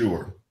year, I'm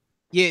sure.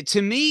 Yeah,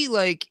 to me,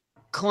 like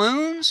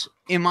clones,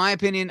 in my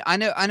opinion, I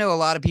know a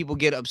lot of people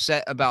get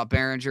upset about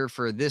Behringer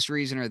for this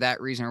reason or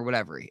that reason or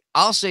whatever.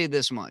 I'll say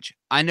this much.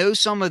 I know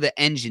some of the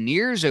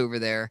engineers over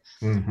there.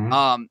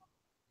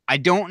 I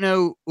don't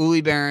know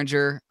Uli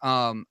Behringer.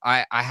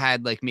 I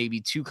had like maybe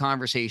 2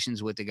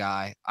 conversations with the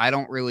guy. I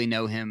don't really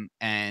know him.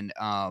 And,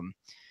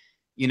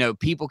 you know,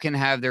 people can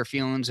have their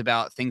feelings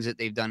about things that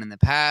they've done in the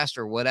past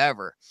or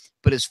whatever.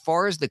 But as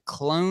far as the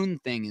clone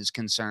thing is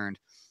concerned,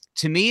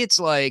 to me, it's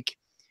like,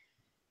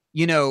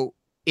 you know,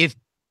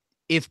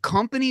 if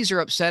companies are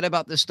upset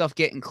about this stuff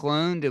getting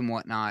cloned and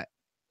whatnot,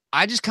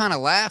 I just kind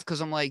of laugh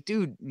because I'm like,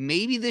 dude,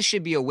 maybe this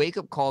should be a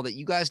wake-up call that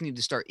you guys need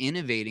to start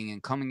innovating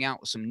and coming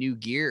out with some new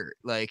gear.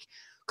 Like,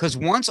 because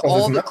once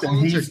all the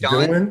clones are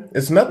done,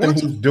 it's nothing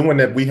he's doing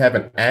that we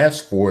haven't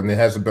asked for, and it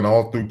hasn't been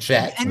all through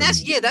chat. And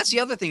that's the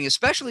other thing,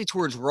 especially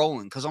towards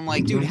Roland, because I'm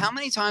like, dude, how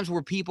many times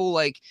were people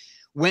like,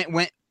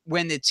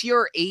 when the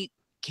TR8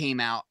 came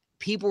out,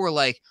 people were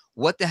like,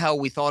 what the hell?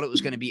 We thought it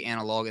was going to be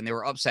analog, and they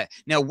were upset.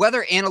 Now,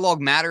 whether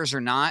analog matters or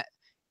not,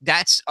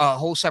 that's a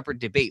whole separate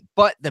debate.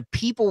 But the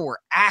people were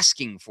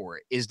asking for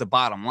it is the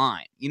bottom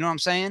line. You know what I'm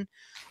saying?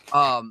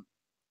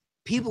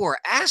 People were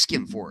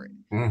asking for it.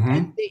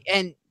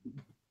 And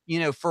you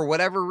know, for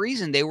whatever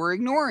reason, they were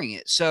ignoring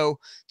it. So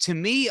to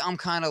me, I'm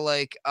kind of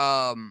like,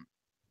 I'm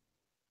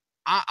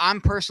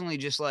personally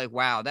just like,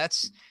 wow,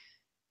 that's,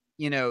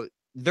 you know,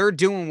 they're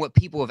doing what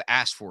people have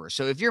asked for.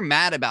 So if you're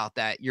mad about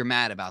that, you're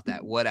mad about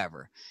that,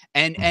 whatever.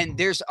 And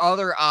there's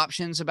other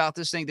options about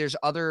this thing. There's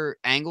other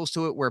angles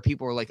to it where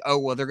people are like, oh,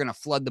 well, they're going to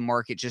flood the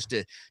market just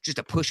to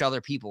push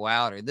other people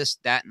out, or this,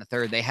 that, and the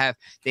third. They have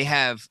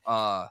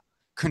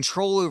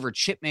control over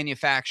chip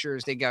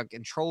manufacturers. They got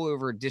control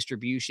over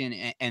distribution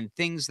and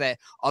things that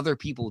other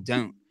people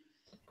don't.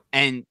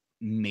 And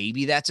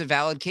maybe that's a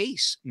valid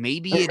case.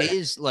 Maybe it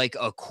is like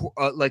a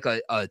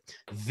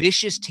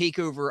vicious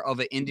takeover of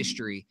an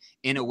industry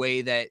in a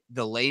way that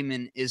the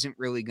layman isn't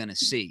really going to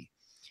see.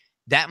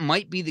 That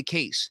might be the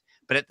case.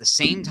 But at the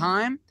same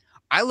time,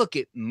 I look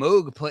at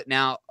Moog putting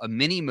out a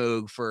mini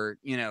Moog for,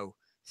 you know,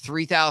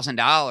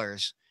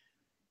 $3,000,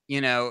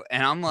 you know,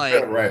 and I'm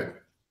like,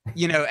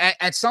 you know,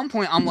 at some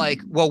point I'm like,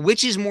 well,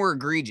 which is more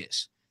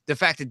egregious? The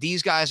fact that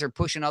these guys are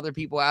pushing other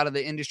people out of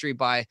the industry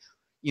by,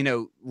 you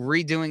know,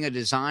 redoing a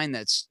design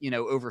that's, you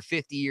know, over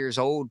 50 years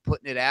old,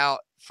 putting it out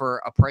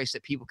for a price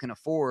that people can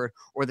afford,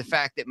 or the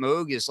fact that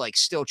Moog is like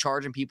still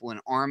charging people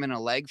an arm and a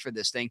leg for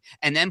this thing,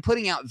 and then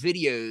putting out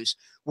videos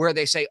where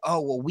they say,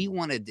 oh, well, we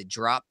wanted to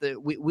drop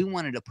we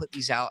wanted to put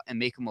these out and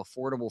make them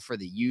affordable for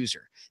the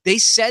user. They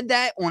said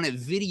that on a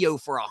video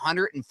for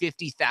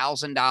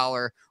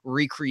 $150,000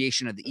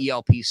 recreation of the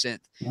ELP synth.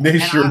 They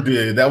sure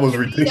did. That was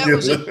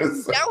ridiculous.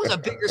 That was a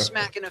bigger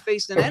smack in the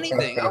face than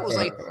anything. I was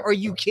like, are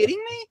you kidding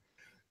me?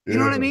 You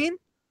know what I mean?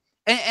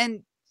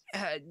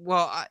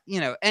 Well, you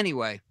know,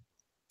 anyway,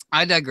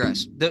 I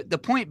digress. The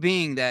point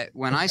being that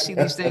when I see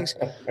these things,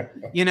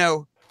 you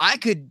know, I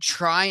could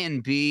try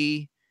and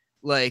be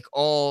like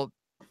all,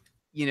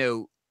 you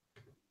know,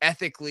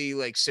 ethically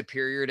like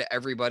superior to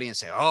everybody and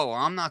say, oh,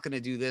 I'm not going to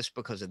do this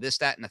because of this,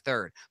 that, and the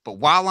third. But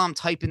while I'm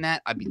typing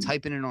that, I'd be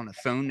typing it on a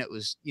phone that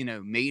was, you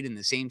know, made in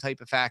the same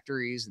type of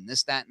factories and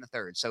this, that, and the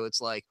third. So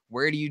it's like,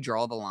 where do you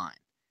draw the line?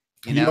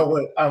 You know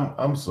what?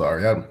 I'm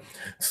sorry.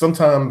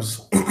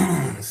 Sometimes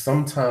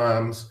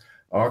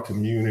our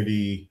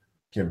community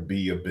can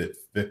be a bit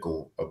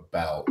fickle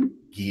about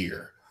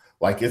gear.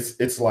 Like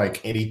it's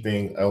like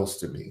anything else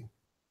to me.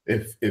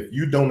 If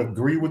you don't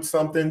agree with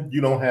something,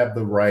 you don't have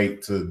the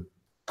right to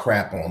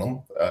crap on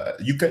them.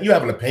 You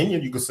have an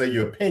opinion. You can say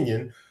your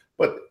opinion,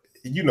 but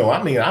you know,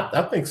 I mean,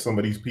 I think some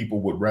of these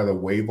people would rather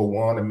wave a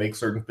wand and make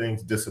certain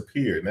things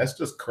disappear, and that's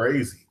just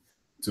crazy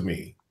to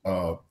me.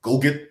 Go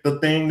get the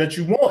thing that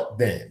you want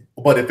then.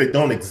 But if it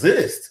don't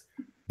exist,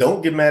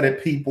 don't get mad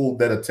at people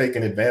that are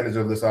taking advantage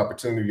of this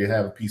opportunity to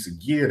have a piece of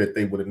gear that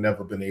they would have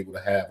never been able to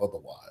have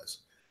otherwise.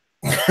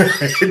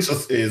 It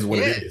just is what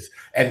it is.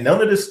 And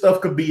none of this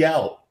stuff could be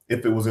out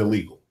if it was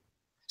illegal.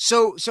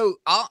 So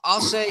I'll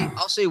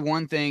say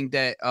one thing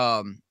that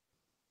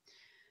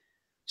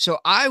so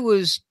I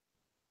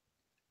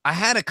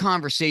had a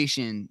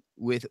conversation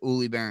with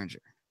Uli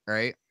Berenger,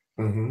 right?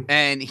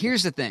 And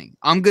here's the thing.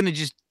 I'm gonna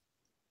just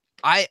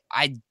I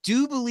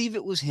do believe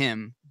it was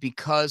him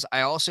because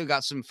I also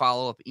got some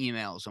follow-up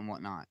emails and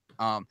whatnot.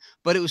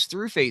 But it was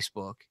through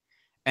Facebook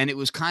and it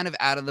was kind of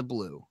out of the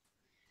blue.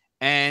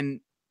 And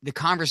the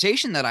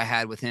conversation that I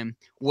had with him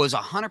was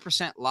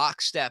 100%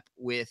 lockstep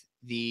with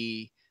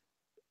the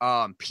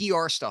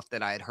PR stuff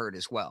that I had heard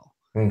as well.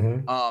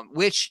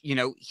 Which, you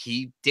know,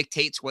 he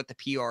dictates what the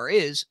PR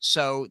is.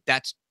 So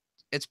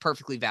it's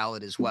perfectly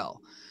valid as well.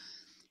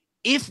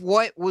 If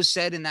what was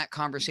said in that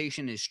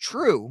conversation is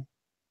true,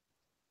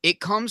 it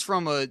comes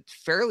from a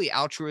fairly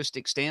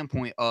altruistic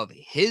standpoint of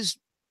his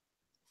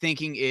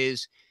thinking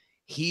is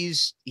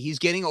he's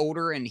getting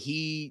older and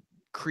he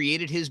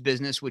created his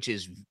business, which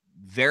is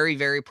very,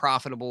 very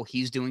profitable.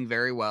 He's doing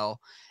very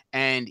well.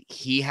 And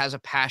he has a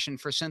passion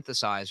for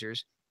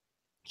synthesizers.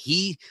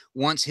 He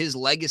wants his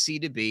legacy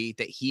to be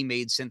that he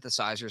made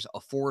synthesizers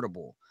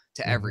affordable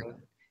to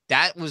everyone.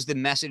 That was the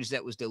message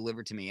that was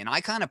delivered to me. And I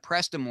kind of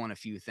pressed him on a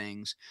few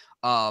things.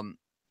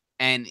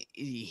 And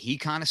he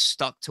kind of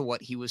stuck to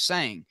what he was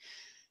saying.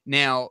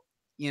 Now,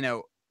 you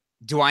know,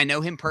 do I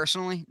know him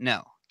personally?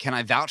 No. Can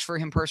I vouch for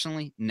him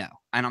personally? No.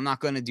 And I'm not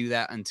going to do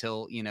that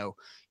until, you know,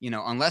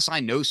 unless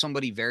I know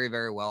somebody very,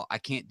 very well, I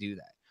can't do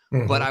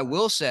that. But I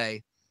will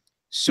say,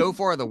 so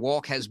far, the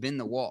walk has been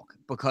the walk,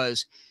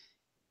 because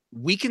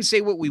we can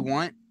say what we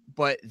want,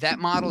 but that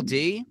Model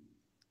D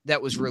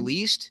that was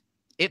released,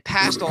 it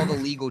passed all the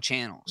legal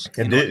channels.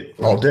 It did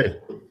all day.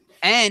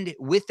 And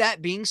with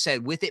that being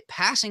said, with it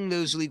passing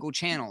those legal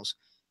channels,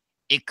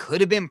 it could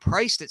have been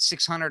priced at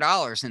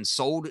 $600 and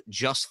sold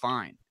just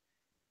fine.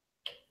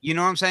 You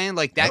know what I'm saying?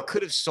 Like that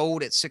could have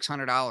sold at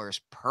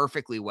 $600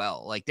 perfectly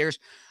well. Like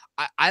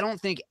I don't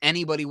think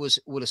anybody would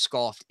have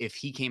scoffed if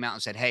he came out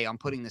and said, "Hey, I'm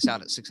putting this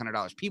out at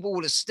 $600." People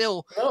would have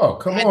still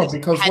come on,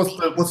 because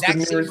what's the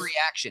nearest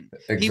reaction?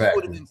 Exactly. People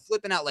would have been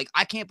flipping out like,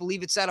 "I can't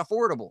believe it's that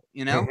affordable,"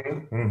 you know?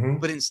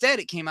 But instead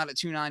it came out at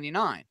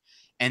 $299.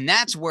 And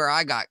that's where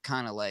I got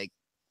kind of like,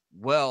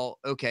 well,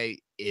 okay,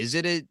 is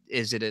it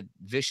a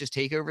vicious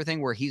takeover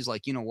thing where he's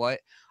like, you know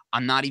what?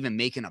 I'm not even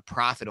making a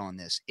profit on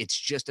this. It's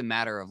just a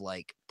matter of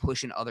like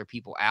pushing other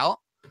people out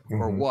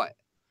or what?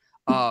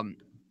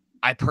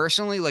 I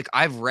personally, like,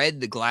 I've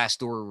read the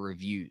Glassdoor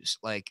reviews,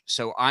 like,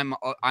 so I'm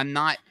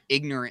not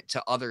ignorant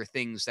to other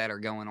things that are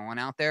going on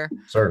out there.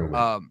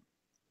 Certainly.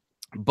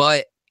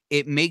 But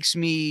it makes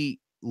me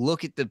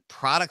look at the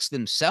products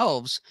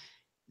themselves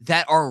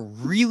that are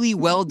really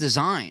well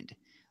designed.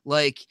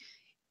 Like,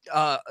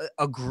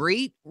 a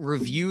great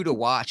review to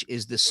watch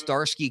is the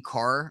Starsky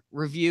Car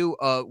review,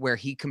 where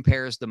he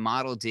compares the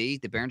Model D,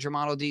 the Behringer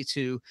Model D,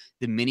 to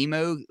the Mini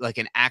Moog, like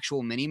an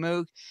actual Mini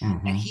Moog.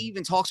 And he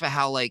even talks about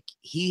how like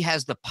he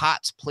has the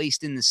pots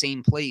placed in the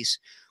same place,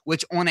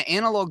 which on an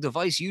analog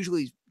device,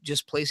 usually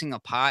just placing a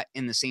pot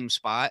in the same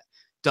spot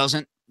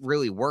doesn't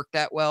really work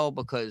that well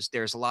because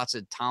there's lots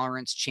of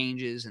tolerance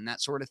changes and that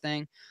sort of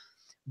thing.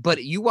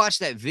 But you watch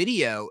that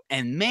video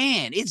and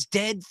man, it's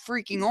dead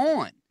freaking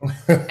on.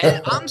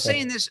 And I'm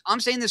saying this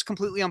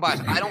completely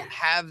unbiased. I don't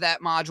have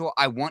that module.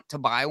 I want to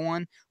buy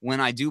one. When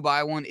I do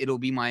buy one, it'll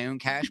be my own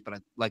cash.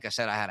 But like I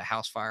said, I had a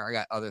house fire. I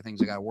got other things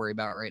I got to worry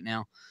about right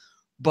now.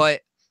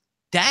 But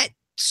that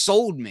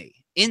sold me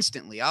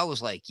instantly. I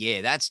was like,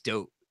 yeah, that's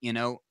dope, you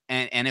know?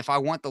 And if I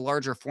want the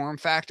larger form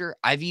factor,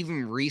 I've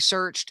even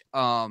researched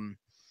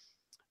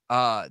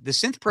the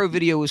Synth Pro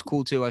video was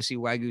cool too. I see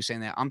Wagyu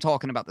saying that. I'm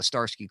talking about the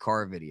Starsky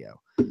Car video.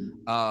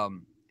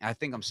 I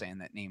think I'm saying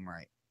that name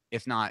right.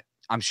 If not,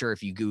 I'm sure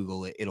if you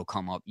Google it, it'll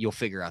come up. You'll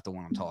figure out the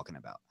one I'm talking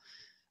about.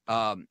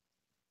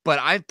 But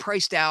I've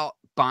priced out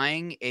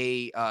buying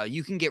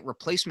you can get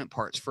replacement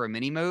parts for a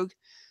Mini Moog.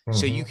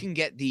 So you can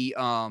get the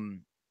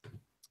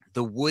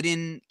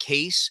wooden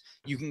case,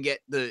 you can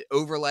get the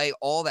overlay,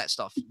 all that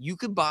stuff. You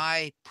could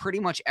buy pretty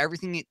much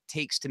everything it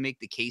takes to make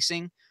the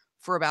casing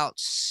for about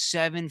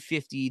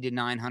 $750 to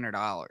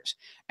 $900,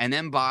 and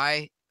then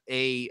buy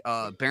a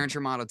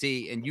Behringer Model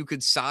D, and you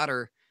could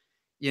solder,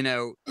 you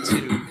know,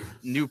 to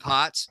new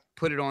pots,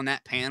 put it on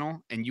that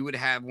panel, and you would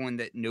have one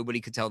that nobody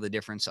could tell the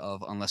difference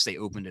of unless they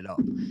opened it up.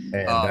 And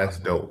that's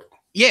dope.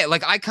 Yeah,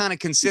 like I kind of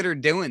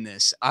considered doing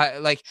this.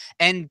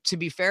 And to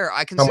be fair,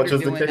 I considered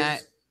doing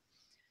that.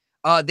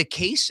 The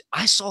case,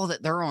 I saw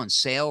that they're on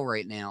sale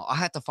right now. I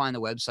have to find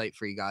the website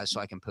for you guys so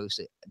I can post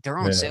it. They're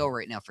on sale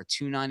right now for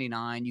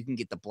 $299. You can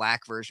get the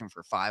black version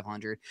for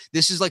 $500.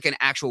 This is like an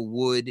actual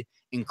wood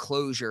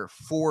enclosure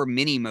for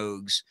Mini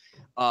Moogs,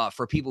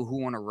 for people who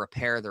want to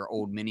repair their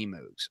old Mini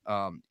Moogs.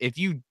 If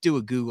you do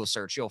a Google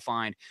search, you'll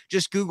find,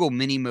 just Google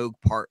Mini Moog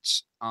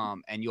parts,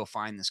 and you'll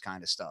find this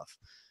kind of stuff.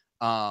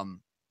 I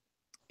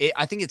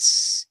think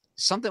it's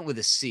something with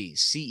a C,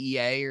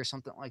 CEA or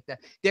something like that.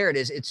 There it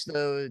is. It's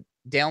the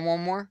down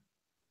one more,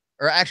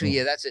 or actually,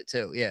 yeah, that's it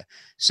too. Yeah.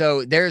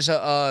 So there's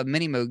a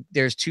Mini Moog.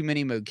 There's 2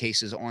 Mini Moog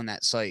cases on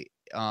that site.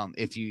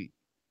 If you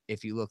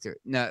look there,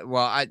 no,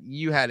 well,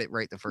 you had it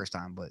right the first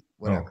time, but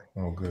whatever.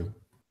 Oh good.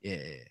 Yeah.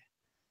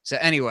 So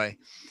anyway,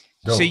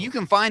 so you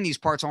can find these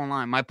parts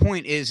online. My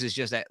point is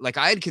just that, like,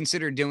 I had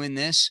considered doing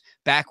this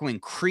back when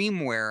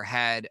Creamware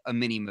had a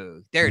Mini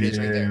Moog. There it is,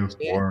 right there. It's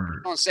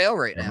on sale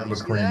right now.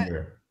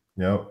 Creamware.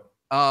 Yep.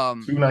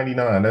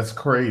 $299. That's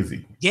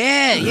crazy.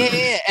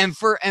 Yeah. And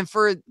for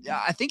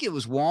I think it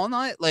was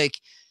walnut. Like,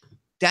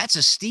 that's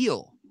a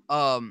steal.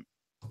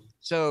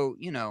 So,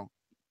 you know,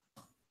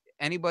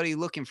 anybody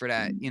looking for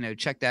that, you know,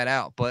 check that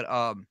out. But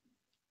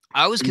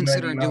I was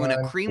considering doing a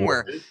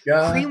Creamware.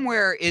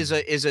 Creamware is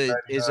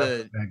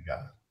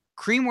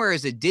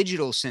a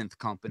digital synth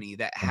company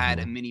that had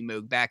a Mini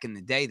Moog back in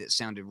the day that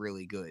sounded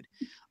really good.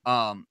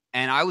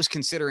 And I was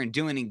considering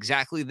doing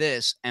exactly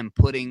this and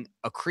putting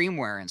a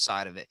Creamware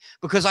inside of it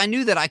because I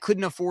knew that I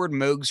couldn't afford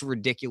Moog's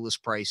ridiculous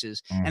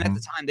prices. And at the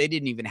time they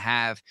didn't even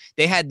have,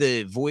 they had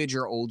the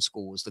Voyager old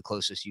school was the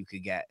closest you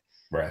could get.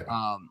 Right.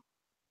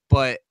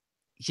 But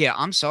yeah,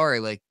 I'm sorry.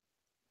 Like,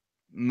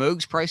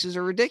 Moog's prices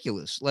are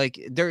ridiculous. Like,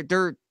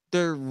 they're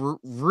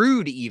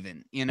rude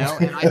even, you know,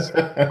 and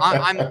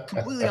I'm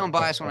completely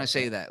unbiased when I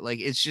say that. Like,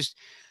 it's just,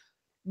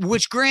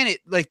 which granted,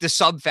 like the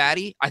Sub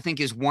Fatty, I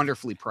think is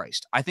wonderfully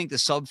priced. I think the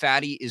Sub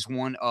Fatty is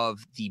one of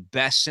the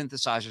best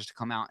synthesizers to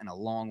come out in a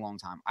long, long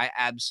time. I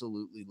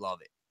absolutely love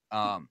it.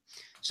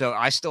 So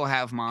I still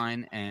have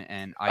mine,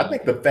 and I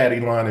think the Fatty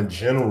line in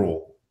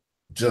general,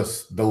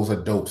 just those are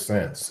dope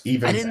synths.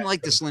 Even I didn't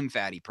like the Slim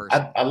Fatty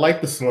personally. I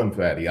like the Slim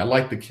Fatty. I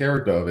like the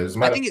character of it.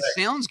 I think it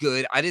sounds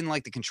good. I didn't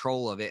like the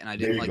control of it, and I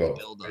didn't like the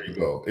build of it. There you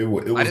go. It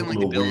was a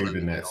little weird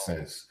in that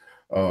sense.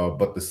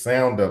 But the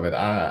sound of it,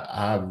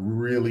 I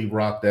really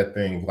rocked that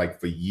thing like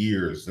for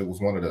years. It was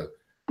one of the,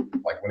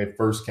 like when it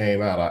first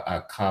came out,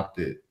 I copped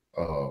it,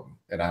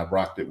 and I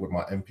rocked it with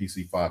my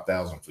MPC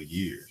 5000 for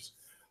years.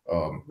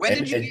 When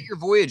did you get your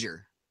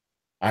Voyager?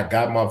 I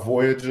got my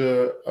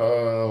Voyager,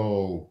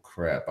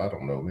 crap, I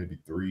don't know, maybe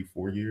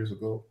 3-4 years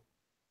ago,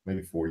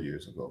 maybe 4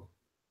 years ago.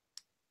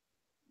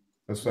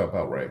 That's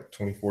about right.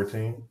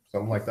 2014,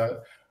 something like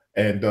that.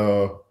 And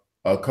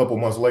a couple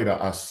months later,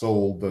 I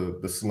sold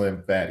the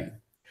Slim Fatty.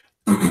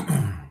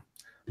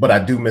 But I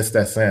do miss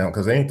that sound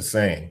because it ain't the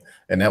same.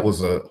 And that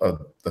was a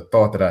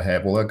thought that I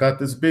had. Well, I got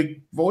this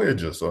big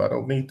Voyager, so I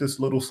don't need this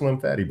little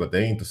Slim Fatty, but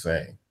they ain't the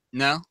same.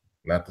 No,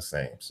 not the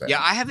same sound.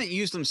 Yeah, I haven't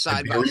used them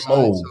side by side,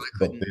 mold, so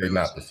but they're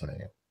not the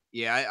same.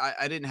 Yeah,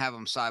 I didn't have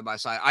them side by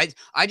side.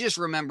 I just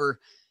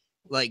remember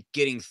like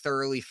getting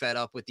thoroughly fed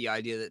up with the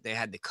idea that they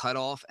had the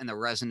cutoff and the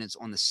resonance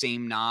on the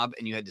same knob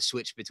and you had to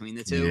switch between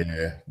the two.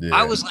 Yeah.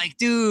 I was like,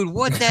 dude,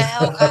 what the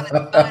hell kind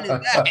of design is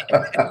that?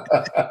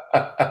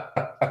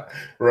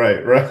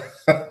 Right.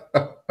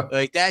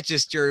 Like that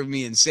just drove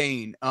me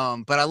insane.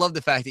 But I love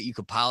the fact that you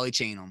could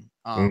polychain them,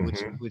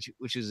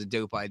 which is a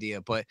dope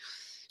idea. But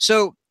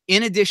so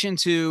in addition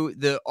to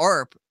the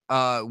ARP,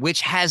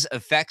 which has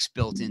effects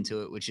built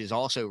into it, which is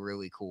also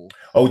really cool.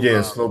 Oh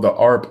yeah, so the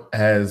ARP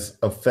has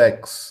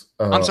effects.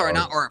 I'm sorry,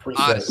 not ARP,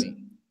 Odyssey.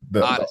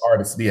 The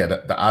Odyssey,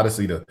 the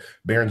Odyssey, the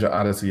Behringer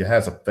Odyssey, it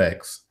has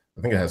effects.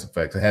 I think it has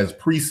effects. It has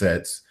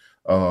presets,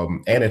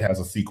 and it has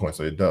a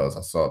sequencer. It does.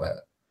 I saw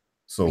that.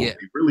 So they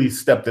really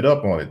stepped it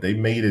up on it. They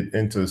made it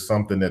into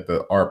something that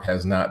the ARP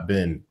has not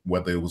been,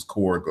 whether it was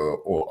Korg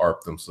or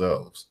ARP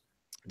themselves.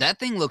 That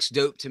thing looks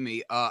dope to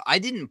me. I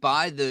didn't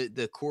buy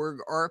the Korg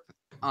ARP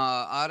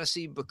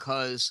Odyssey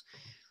because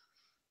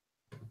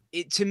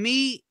to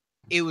me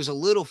it was a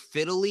little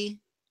fiddly,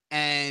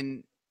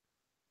 and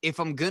if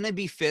I'm gonna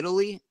be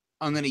fiddly,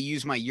 I'm gonna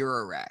use my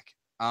Eurorack.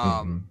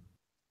 To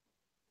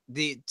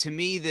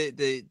me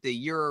the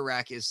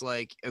Eurorack is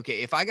like,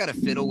 okay, if I got a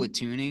fiddle with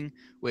tuning,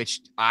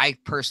 which I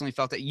personally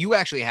felt that you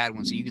actually had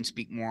one, so you can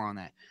speak more on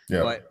that.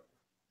 Yeah. But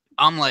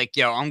I'm like,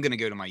 yo, I'm gonna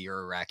go to my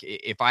Eurorack.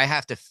 If I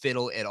have to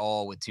fiddle at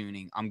all with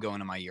tuning, I'm going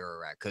to my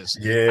Eurorack because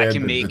I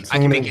can make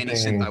any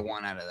synth I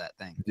want out of that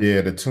thing.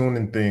 Yeah, the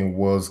tuning thing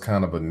was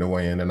kind of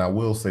annoying, and I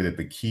will say that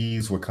the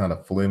keys were kind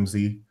of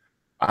flimsy.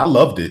 I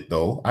loved it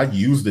though. I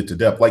used it to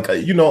death. Like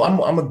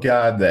I'm a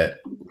guy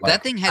that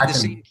that thing had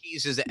same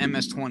keys as the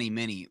MS-20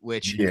 Mini,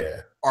 which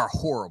are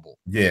horrible.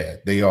 Yeah,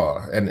 they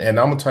are. And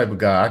I'm a type of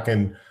guy I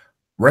can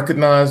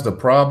recognize the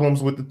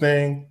problems with the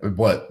thing,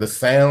 but the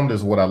sound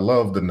is what I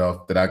loved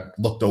enough that I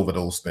looked over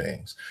those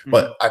things.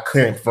 But I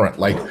couldn't front,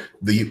 like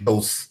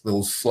those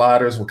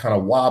sliders were kind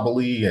of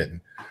wobbly,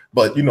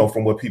 but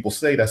from what people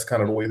say, that's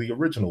kind of the way the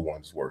original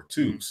ones were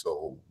too.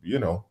 So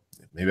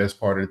maybe that's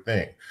part of the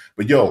thing.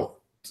 But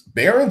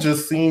Behringer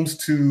seems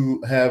to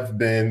have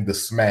been the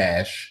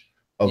smash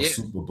of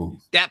Super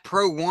Boost. That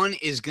Pro 1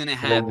 is gonna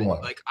happen.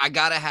 Like I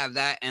gotta have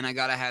that, and I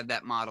gotta have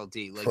that Model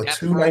D. Like for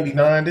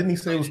 $299, didn't he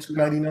say it was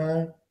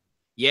 $299?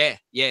 Yeah,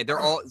 they're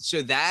all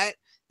the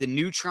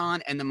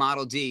Neutron and the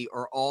Model D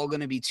are all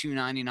gonna be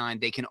 $299.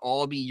 They can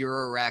all be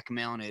Eurorack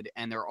mounted,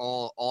 and they're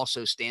all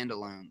also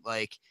standalone.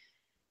 Like,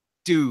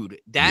 dude,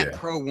 that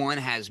Pro 1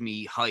 has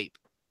me hype.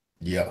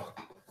 Yeah,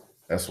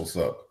 that's what's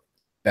up.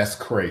 That's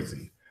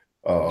crazy.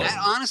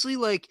 That honestly,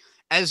 like,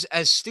 as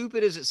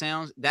stupid as it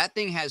sounds, that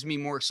thing has me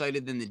more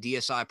excited than the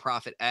DSi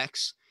Prophet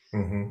X.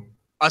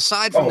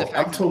 Aside from the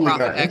fact that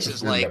Prophet X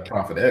is like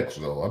Prophet X,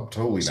 though, I'm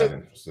totally not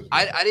interested.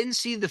 I didn't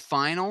see the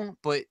final,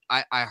 but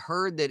I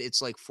heard that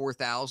it's like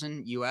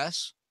 4,000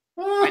 US.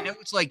 I know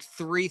it's like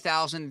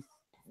 3,000,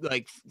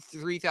 like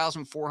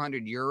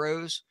 3,400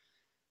 euros.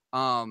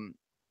 But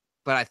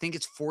I think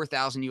it's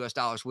 4,000 US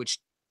dollars, which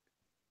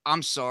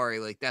I'm sorry,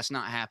 like that's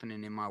not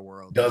happening in my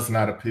world. Does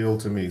not appeal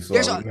to me, so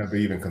I would never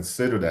even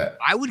consider that.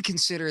 I would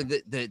consider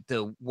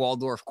the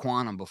Waldorf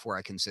Quantum before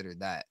I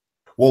considered that.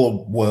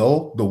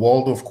 Well, the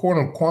Waldorf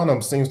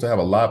Quantum seems to have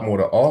a lot more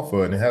to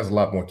offer, and it has a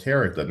lot more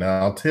character.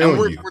 Now, I'll tell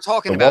you, we're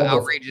talking about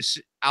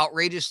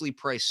outrageously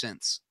priced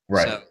synths,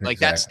 right? So,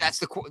 like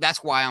exactly.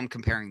 that's why I'm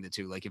comparing the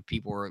two. Like if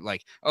people are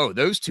like, "Oh,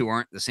 those two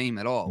aren't the same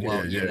at all,"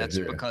 well, that's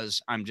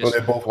because I'm just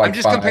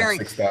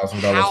comparing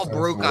how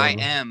broke I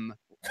am.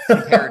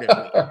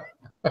 Comparatively.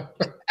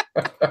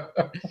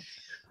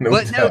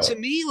 No, to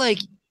me, like,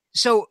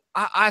 so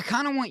I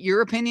kind of want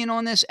your opinion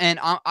on this, and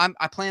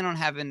I plan on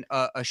having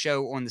a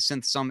show on the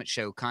Synth Summit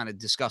show, kind of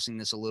discussing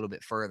this a little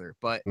bit further.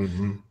 But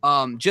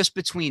just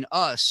between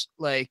us,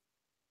 like,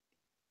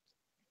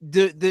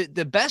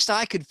 the best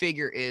I could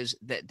figure is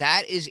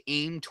that is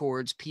aimed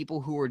towards people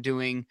who are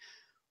doing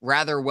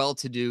rather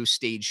well-to-do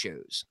stage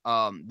shows.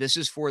 This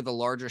is for the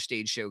larger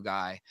stage show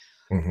guy.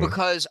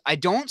 Because I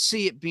don't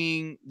see it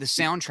being the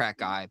soundtrack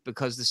guy,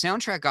 because the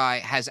soundtrack guy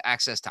has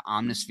access to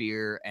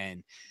Omnisphere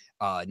and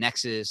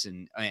Nexus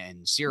and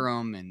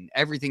Serum and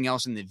everything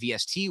else in the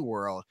VST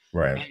world,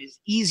 right? And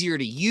it's easier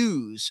to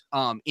use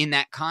in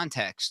that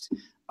context.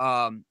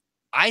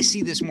 I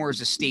see this more as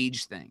a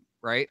stage thing,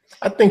 right?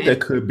 I think that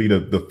could be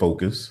the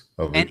focus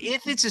of it. And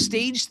if it's a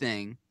stage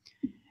thing,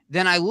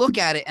 then I look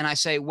at it and I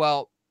say,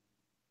 well,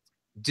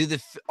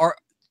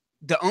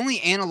 the only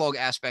analog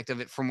aspect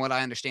of it, from what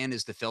I understand,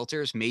 is the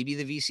filters, maybe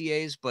the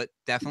VCAs, but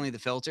definitely the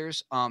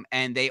filters.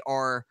 And they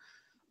are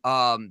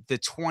the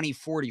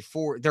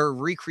 2044, they're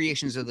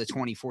recreations of the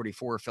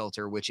 2044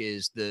 filter, which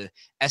is the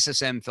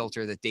SSM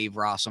filter that Dave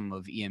Rossum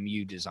of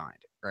EMU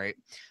designed, right?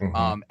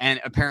 Mm-hmm. And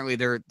apparently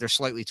they're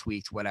slightly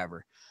tweaked,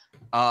 whatever.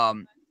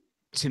 To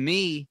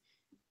me,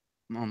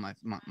 oh,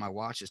 my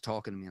watch is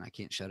talking to me and I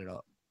can't shut it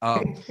up.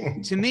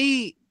 To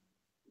me,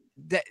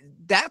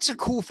 that's a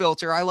cool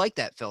filter. I like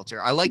that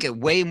filter. I like it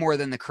way more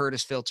than the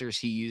Curtis filters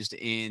he used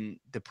in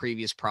the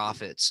previous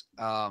Prophets.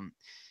 I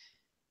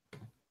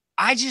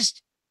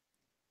just,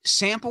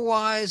 sample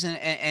wise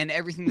and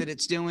everything that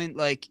it's doing,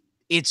 like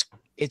it's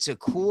a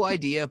cool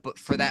idea, but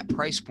for that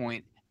price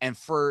point and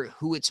for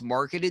who it's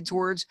marketed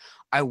towards,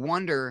 I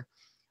wonder,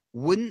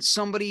 wouldn't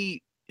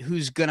somebody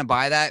who's gonna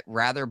buy that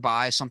rather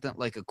buy something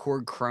like a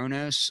Korg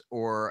Kronos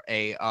or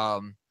a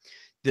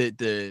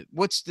the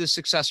what's the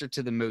successor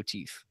to the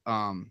Motif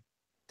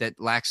that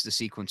lacks the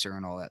sequencer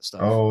and all that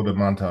stuff? Oh, the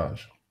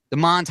Montage. The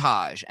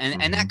Montage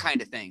and that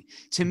kind of thing.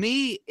 To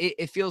me,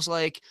 it feels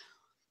like,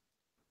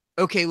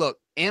 okay, look,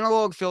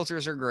 analog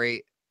filters are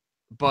great,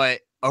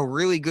 but a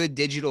really good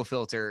digital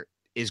filter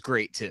is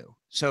great too.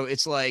 So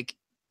it's like,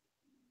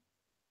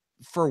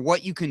 for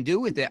what you can do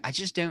with it, I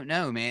just don't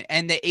know, man.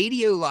 And the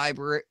ADO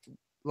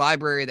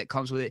library that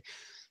comes with it,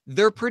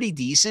 they're pretty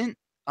decent.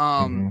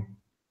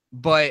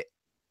 But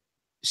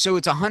so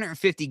it's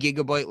 150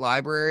 gigabyte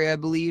library, I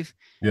believe.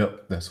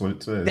 Yep, that's what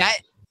it says. That,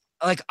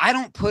 like, I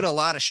don't put a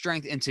lot of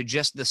strength into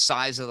just the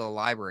size of the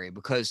library,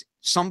 because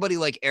somebody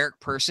like Eric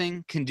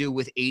Persing can do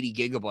with 80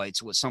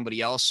 gigabytes what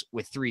somebody else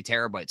with 3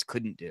 terabytes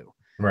couldn't do.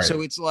 Right.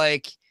 So it's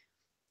like,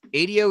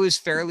 ADO is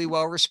fairly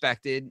well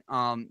respected.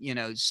 You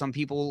know, some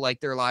people like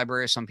their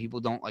library, some people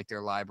don't like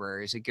their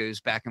libraries. It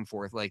goes back and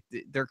forth. Like,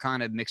 they're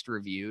kind of mixed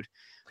reviewed.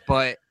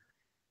 But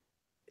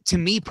to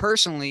me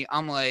personally,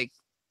 I'm like,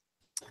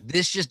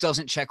 this just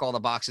doesn't check all the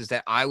boxes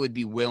that I would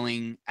be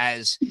willing,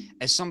 as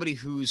somebody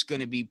who's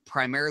going to be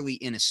primarily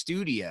in a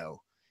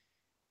studio,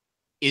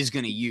 is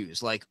going to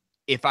use. Like,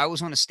 if I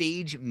was on a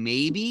stage,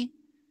 maybe,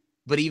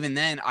 but even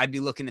then I'd be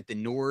looking at the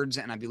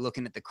Nords and I'd be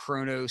looking at the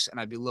Kronos and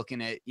I'd be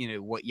looking at, you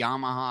know, what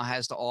Yamaha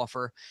has to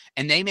offer,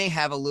 and they may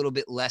have a little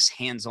bit less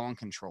hands-on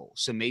control.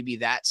 So maybe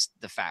that's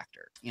the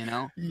factor, you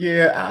know?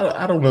 Yeah.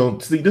 I don't know.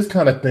 See, this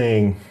kind of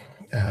thing,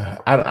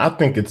 I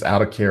think it's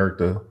out of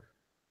character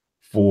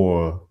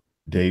for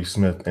Dave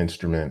Smith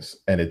Instruments,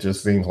 and it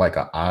just seems like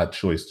an odd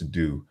choice to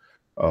do.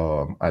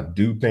 I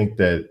do think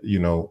that, you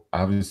know,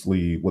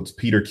 obviously what's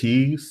Peter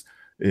Keys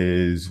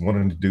is one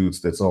of the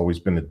dudes that's always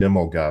been the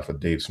demo guy for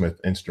Dave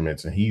Smith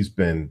Instruments, and he's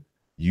been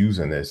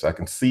using this. I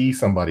can see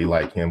somebody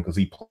like him because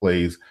he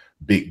plays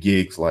big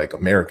gigs like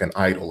American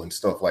Idol and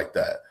stuff like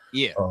that.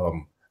 Yeah.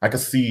 I could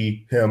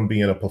see him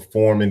being a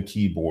performing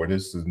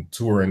keyboardist and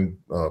touring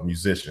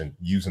musician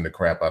using the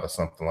crap out of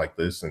something like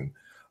this, and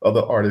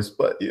other artists.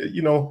 But,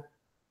 you know,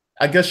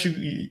 I guess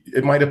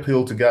it might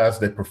appeal to guys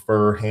that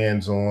prefer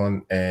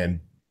hands-on and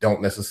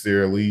don't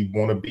necessarily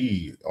want to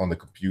be on the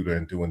computer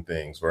and doing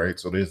things, right?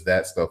 So there's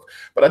that stuff.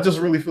 But I just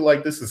really feel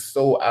like this is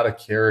so out of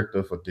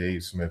character for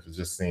Dave Smith. It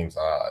just seems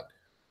odd.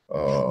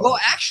 Well,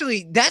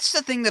 actually, that's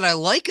the thing that I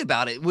like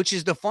about it, which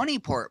is the funny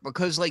part,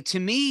 because, like, to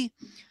me,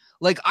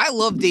 like, I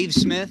love Dave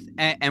Smith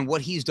and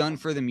what he's done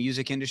for the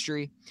music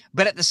industry,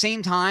 but at the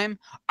same time,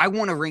 I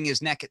want to wring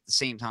his neck at the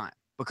same time,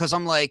 because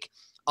I'm like,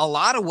 a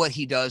lot of what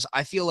he does,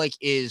 I feel like,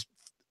 is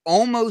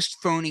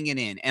almost phoning it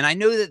in. And I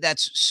know that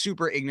that's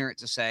super ignorant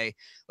to say,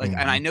 like,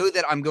 and I know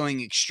that I'm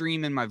going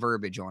extreme in my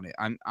verbiage on it.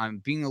 I'm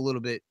being a little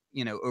bit,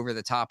 you know, over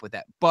the top with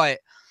that, but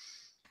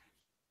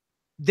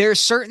there's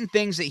certain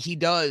things that he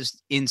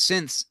does in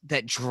synths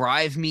that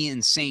drive me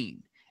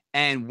insane.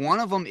 And one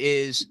of them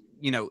is,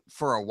 you know,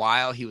 for a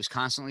while he was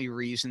constantly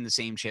reusing the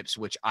same chips,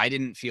 which I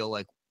didn't feel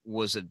like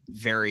was a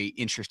very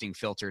interesting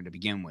filter to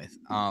begin with.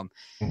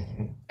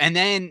 And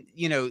then,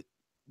 you know,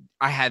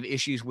 I have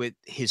issues with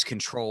his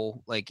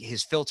control. Like,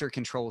 his filter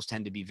controls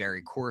tend to be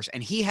very coarse,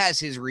 and he has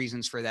his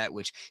reasons for that,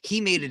 which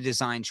he made a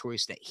design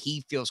choice that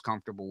he feels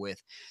comfortable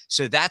with.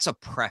 So that's a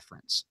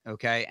preference.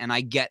 Okay. And I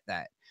get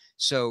that.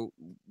 So,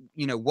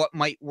 you know, what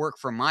might work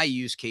for my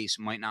use case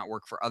might not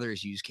work for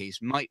others' use case.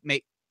 Might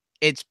make,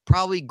 it's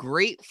probably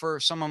great for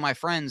some of my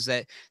friends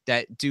that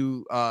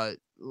do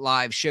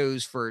live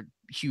shows for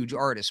huge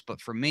artists.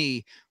 But for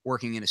me,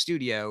 working in a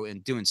studio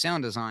and doing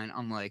sound design,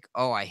 I'm like,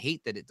 oh, I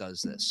hate that it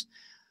does this.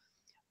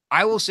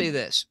 I will say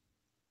this: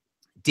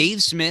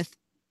 Dave Smith,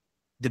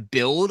 the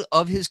build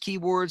of his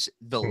keyboards,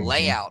 the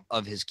layout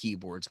of his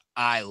keyboards,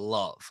 I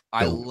love.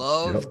 I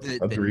love the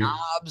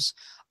knobs.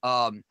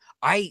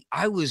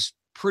 I was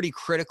pretty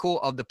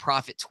critical of the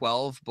Prophet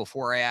 12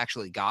 before I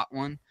actually got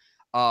one.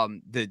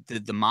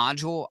 The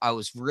module, I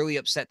was really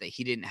upset that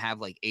he didn't have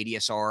like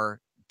ADSR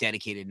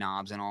dedicated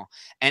knobs and all.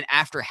 And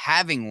after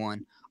having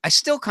one, I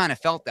still kind of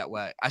felt that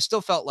way. I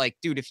still felt like,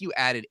 dude, if you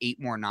added 8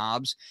 more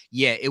knobs,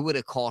 yeah, it would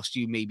have cost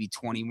you maybe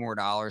 $20 more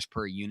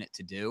per unit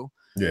to do.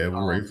 Yeah, it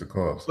would raise the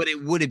cost. But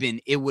it would have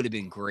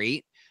been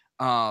great.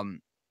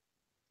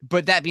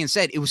 But that being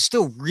said, it was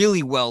still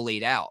really well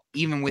laid out,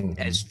 even with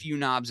as few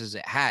knobs as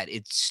it had.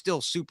 It's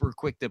still super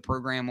quick to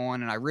program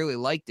on, and I really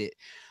liked it.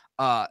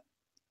 But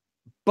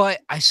but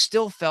I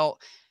still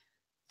felt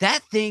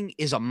that thing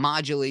is a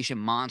modulation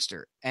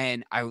monster.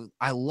 And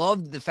I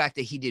loved the fact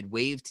that he did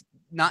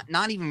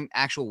not even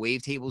actual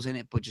wavetables in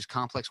it, but just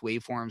complex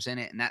waveforms in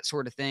it and that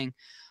sort of thing.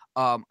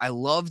 I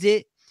loved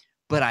it,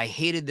 but I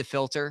hated the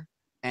filter,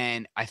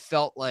 and I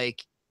felt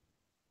like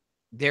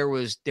there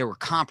were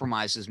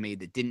compromises made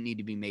that didn't need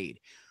to be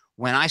made.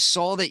 When I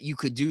saw that you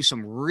could do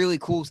some really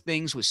cool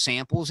things with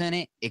samples in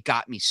it, it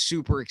got me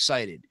super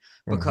excited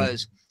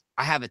because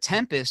I have a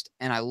Tempest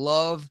and I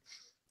love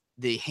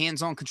the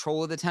hands-on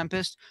control of the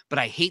Tempest, but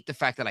I hate the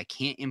fact that I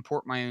can't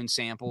import my own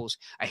samples.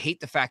 I hate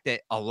the fact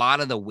that a lot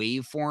of the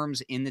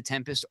waveforms in the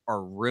Tempest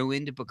are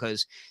ruined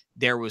because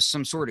there was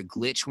some sort of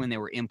glitch when they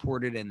were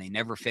imported and they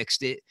never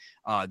fixed it.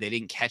 They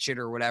didn't catch it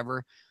or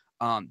whatever.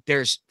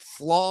 There's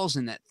flaws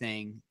in that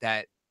thing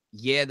that,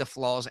 yeah, the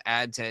flaws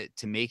add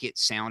to make it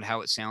sound how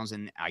it sounds,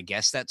 and I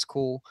guess that's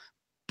cool.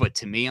 But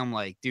to me, I'm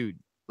like, dude,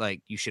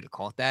 like you should have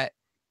caught that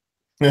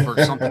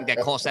for something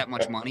that costs that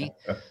much money.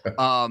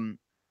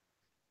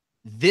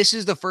 This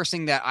is the first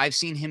thing that I've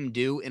seen him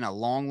do in a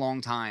long,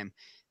 long time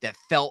that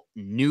felt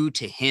new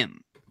to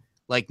him,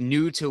 like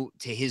new to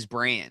his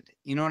brand.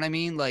 You know what I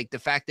mean? Like the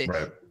fact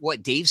that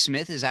what Dave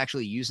Smith is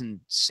actually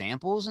using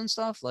samples and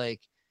stuff, like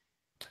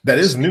that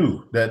is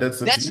new.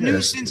 That's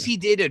new since he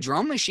did a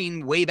drum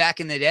machine way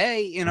back in the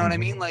day. You know what I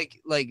mean? Like,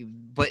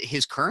 but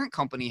his current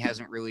company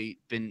hasn't really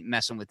been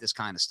messing with this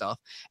kind of stuff.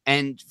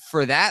 And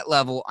for that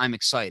level, I'm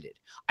excited.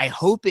 I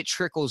hope it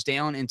trickles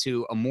down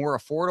into a more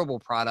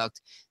affordable product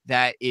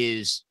that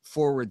is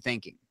forward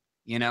thinking.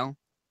 You know,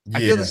 I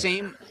feel the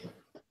same.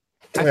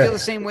 I feel the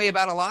same way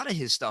about a lot of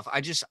his stuff.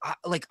 I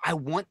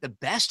want the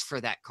best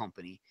for that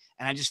company.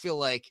 And I just feel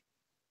like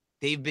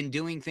they've been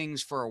doing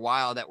things for a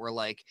while that were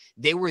like,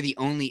 they were the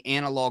only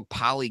analog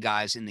poly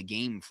guys in the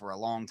game for a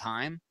long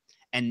time.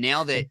 And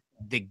now that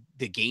the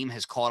game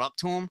has caught up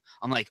to him,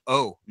 I'm like,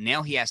 oh,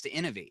 now he has to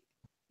innovate,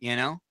 you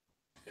know?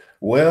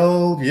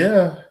 Well,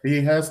 yeah,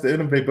 he has to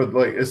innovate, but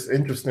like, it's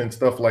interesting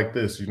stuff like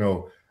this, you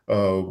know,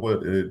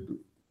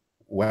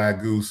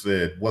 Wagyu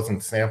said,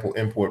 wasn't sample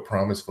import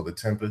promised for the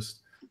Tempest?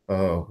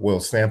 Well,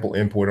 sample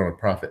import on a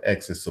Prophet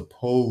X is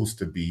supposed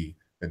to be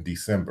in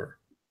December.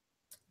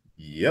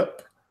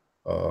 Yep.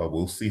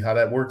 We'll see how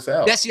that works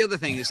out. That's the other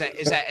thing is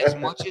that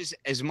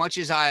as much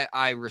as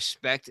I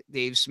respect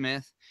Dave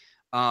Smith,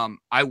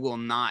 I will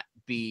not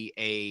be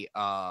a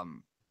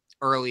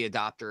early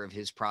adopter of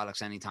his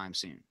products anytime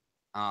soon.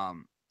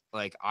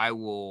 Like I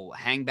will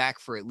hang back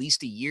for at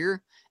least a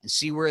year and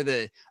see where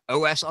the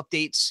OS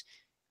updates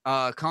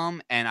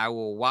come, and I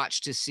will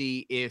watch to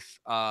see if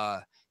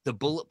the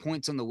bullet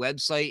points on the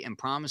website and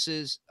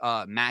promises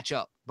match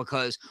up,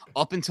 because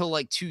up until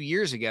like 2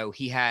 years ago,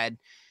 he had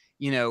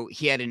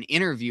an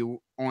interview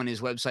on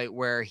his website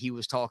where he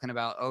was talking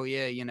about, oh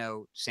yeah,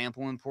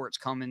 sample imports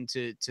coming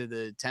to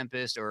the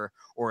Tempest,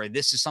 or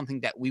this is something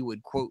that we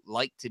would quote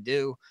like to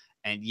do.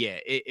 And yeah,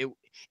 it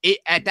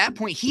at that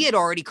point he had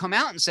already come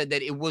out and said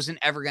that it wasn't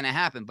ever going to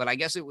happen. But I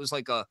guess it was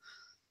like a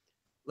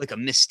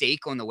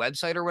mistake on the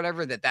website or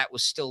whatever, that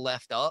was still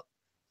left up.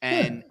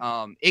 And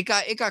it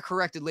got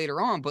corrected later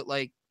on. But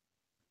like,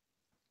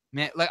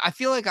 man, like I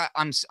feel like I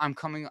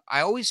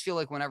always feel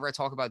like whenever I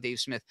talk about Dave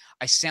Smith,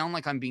 I sound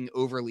like I'm being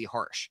overly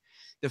harsh.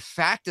 The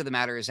fact of the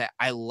matter is that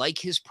I like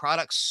his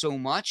products so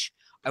much.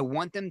 I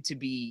want them to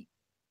be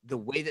the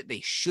way that they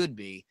should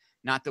be,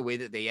 not the way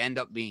that they end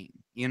up being.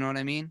 You know what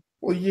I mean?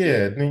 Well,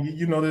 yeah,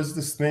 there's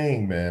this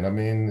thing, man. I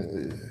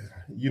mean,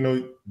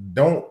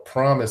 don't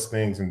promise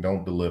things and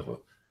don't deliver.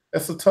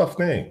 That's a tough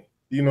thing,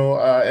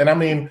 and I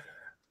mean,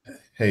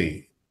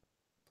 hey,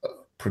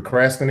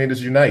 procrastinators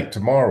unite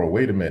tomorrow.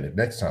 Wait a minute,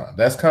 next time.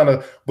 That's kind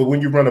of, but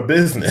when you run a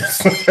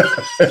business,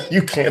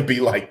 you can't be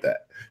like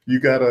that.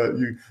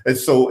 And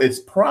so it's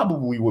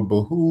probably would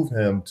behoove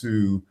him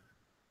to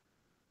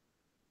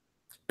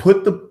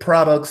put the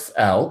products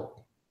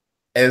out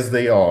as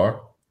they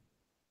are,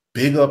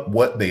 big up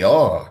what they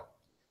are.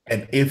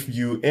 And if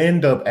you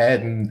end up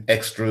adding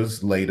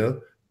extras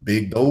later,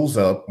 big those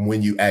up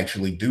when you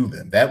actually do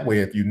them. That way,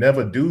 if you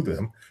never do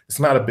them, it's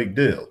not a big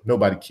deal.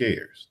 Nobody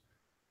cares.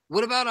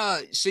 What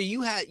about so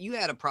you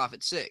had a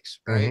Prophet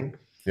 6, right? Mm-hmm.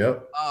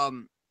 Yep.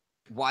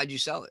 Why'd you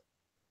sell it?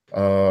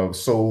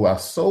 So I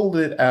sold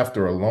it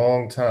after a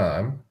long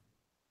time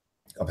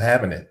of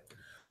having it.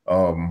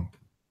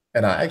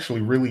 And I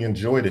actually really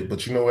enjoyed it.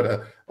 But you know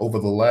what? Over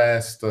the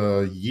last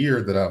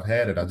year that I've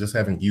had it, I just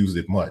haven't used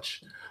it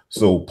much.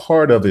 So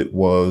part of it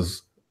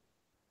was,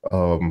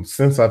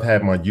 since I've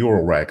had my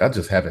Eurorack, I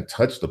just haven't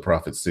touched the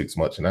Prophet 6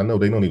 much. And I know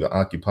they don't even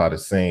occupy the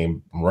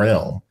same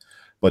realm,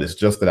 but it's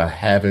just that I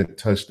haven't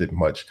touched it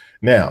much.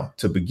 Now,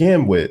 to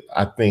begin with,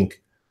 I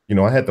think,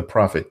 I had the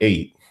Prophet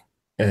 8,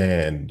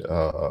 and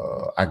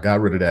I got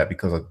rid of that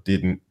because I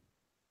didn't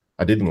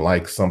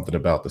like something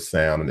about the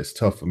sound, and it's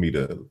tough for me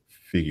to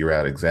figure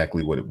out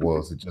exactly what it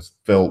was. It just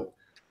felt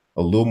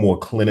a little more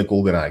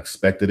clinical than I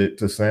expected it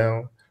to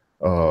sound.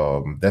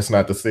 That's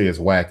not to say it's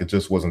whack. It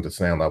just wasn't the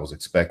sound I was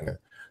expecting.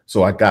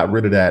 So I got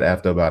rid of that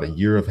after about a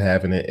year of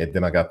having it, and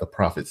then I got the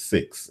Prophet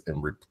 6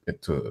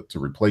 to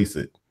replace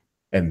it.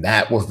 And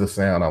that was the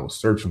sound I was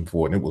searching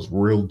for. And it was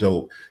real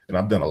dope. And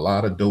I've done a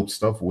lot of dope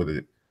stuff with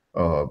it.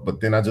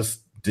 But then I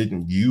just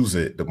didn't use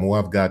it. The more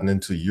I've gotten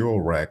into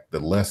Eurorack, the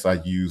less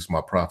I use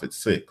my Prophet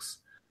 6.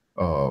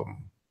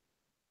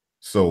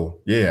 So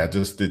yeah, I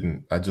just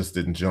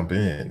didn't jump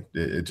in.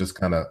 It just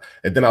kind of,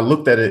 and then I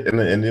looked at it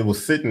and it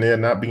was sitting there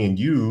not being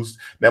used.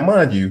 Now,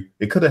 mind you,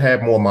 it could have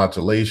had more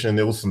modulation.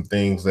 There was some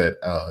things that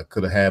it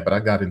could have had, but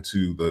I got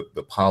into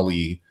the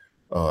poly.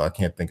 I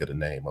can't think of the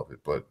name of it,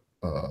 but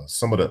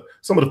some of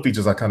the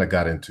features I kind of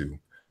got into.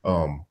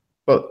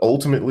 But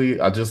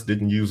ultimately, I just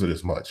didn't use it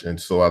as much, and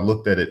so I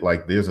looked at it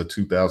like there's a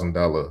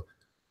 $2,000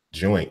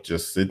 joint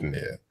just sitting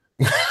there.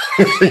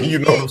 You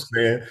know what I'm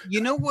saying?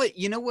 You know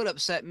what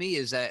upset me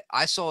is that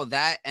I saw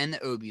that and the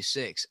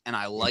OB6 and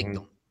I liked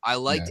them. I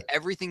liked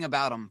everything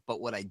about them, but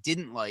what I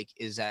didn't like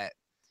is that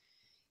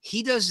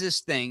he does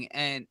this thing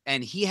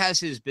and he has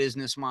his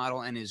business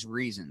model and his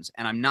reasons,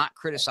 and I'm not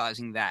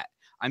criticizing that.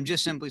 I'm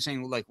just simply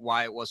saying like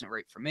why it wasn't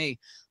right for me.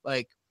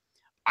 Like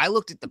I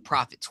looked at the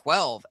Prophet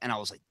 12 and I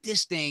was like,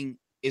 this thing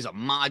is a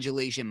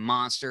modulation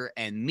monster,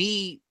 and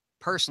me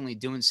personally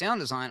doing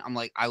sound design, I'm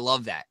like, I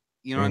love that.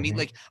 You know what I mean?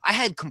 Like I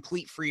had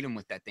complete freedom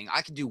with that thing.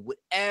 I could do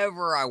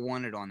whatever I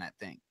wanted on that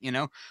thing. You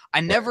know,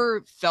 I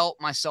never felt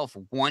myself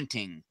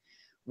wanting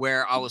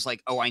where I was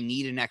like, oh, I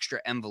need an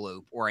extra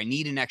envelope or I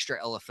need an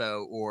extra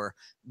LFO or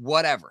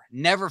whatever.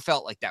 Never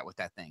felt like that with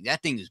that thing.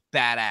 That thing is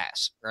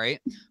badass. Right.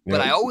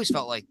 But I always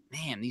felt like,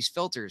 man, these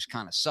filters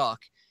kind of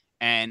suck.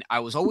 And I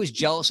was always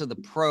jealous of the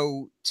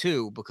Pro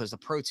 2 because the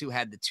Pro 2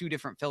 had the 2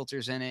 different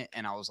filters in it.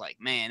 And I was like,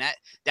 man,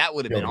 that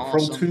would have been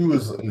awesome. Pro 2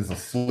 is a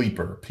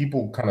sleeper.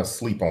 People kind of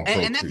sleep on Pro 2.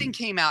 And that thing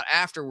came out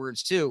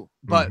afterwards too.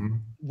 But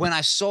when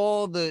I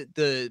saw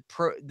the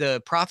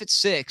Prophet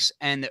 6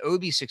 and the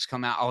OB6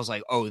 come out, I was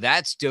like, oh,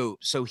 that's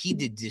dope. So he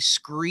did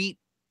discrete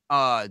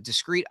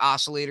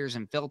oscillators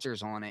and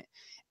filters on it.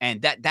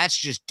 And that's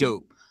just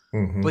dope.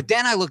 But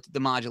then I looked at the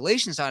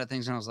modulation side of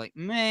things and I was like,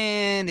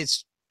 man,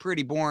 it's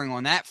pretty boring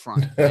on that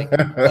front. Like,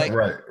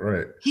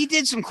 right. He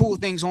did some cool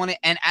things on it,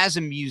 and as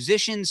a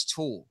musician's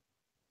tool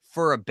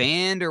for a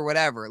band or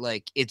whatever,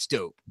 like it's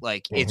dope.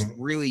 Like it's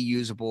really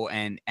usable,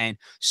 and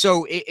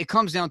so it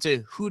comes down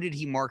to who did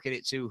he market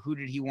it to, who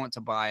did he want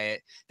to buy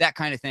it, that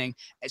kind of thing.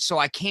 So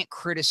I can't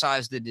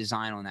criticize the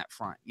design on that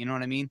front. You know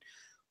what I mean?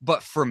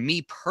 But for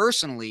me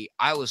personally,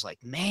 I was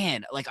like,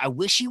 man, like I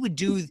wish he would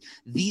do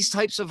these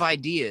types of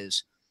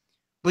ideas,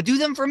 but do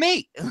them for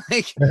me.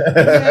 Like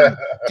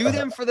do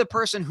them for the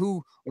person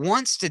who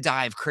wants to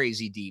dive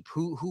crazy deep,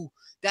 who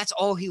that's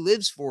all he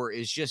lives for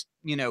is just,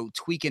 you know,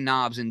 tweaking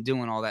knobs and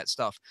doing all that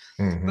stuff.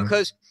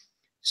 Because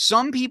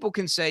some people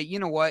can say, you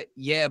know what?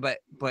 Yeah, but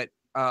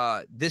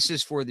this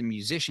is for the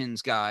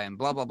musicians guy and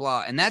blah, blah,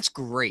 blah. And that's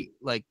great.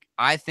 Like,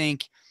 I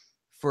think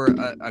for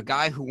a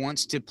guy who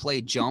wants to play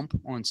jump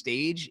on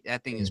stage,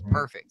 that thing is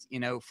perfect.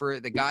 You know, for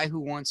the guy who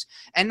wants,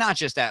 and not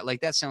just that,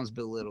 like that sounds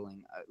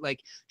belittling.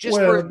 Like just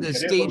for the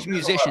stage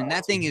musician,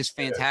 that thing is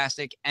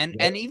fantastic. And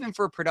even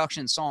for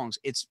production songs,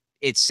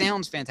 it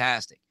sounds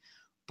fantastic.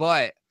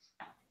 But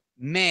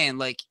man,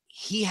 like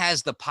he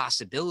has the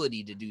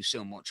possibility to do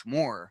so much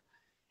more.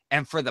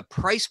 And for the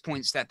price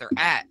points that they're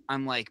at,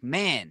 I'm like,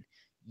 man,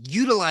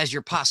 utilize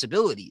your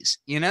possibilities,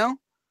 you know?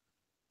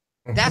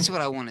 That's what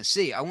I want to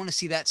see. I want to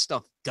see that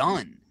stuff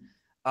done.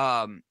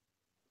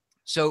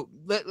 So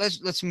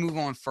let's move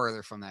on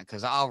further from that,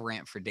 because I'll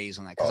rant for days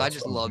on that,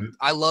 because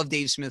I love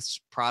Dave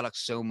Smith's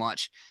products so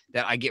much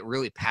that I get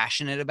really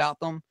passionate about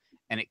them,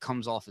 and it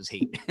comes off as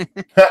hate.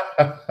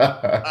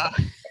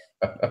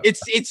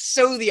 It's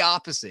so the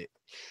opposite.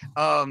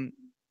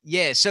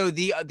 Yeah. So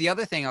the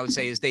other thing I would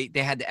say is they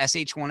had the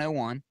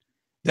SH-101,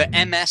 the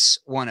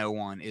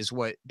MS-101 is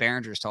what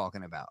Behringer's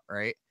talking about,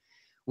 right?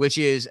 Which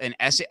is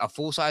a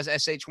full-size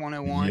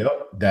SH-101.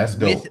 Yep, that's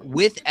dope.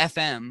 With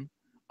FM.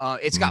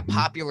 It's got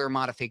popular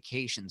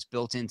modifications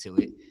built into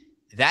it.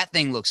 That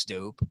thing looks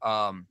dope.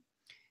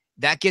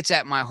 That gets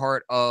at my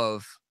heart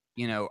of,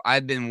 you know,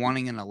 I've been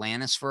wanting an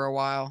Atlantis for a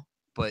while,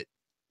 but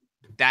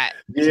that.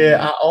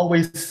 Yeah, I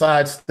always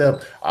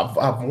sidestep.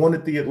 I've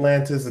wanted the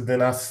Atlantis, and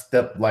then I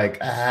step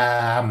like,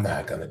 I'm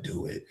not going to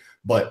do it.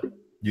 But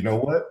you know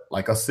what?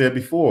 Like I said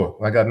before,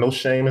 I got no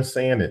shame in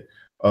saying it.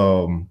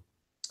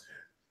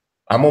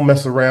 I'm gonna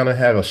mess around and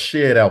have a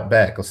shed out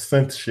back, a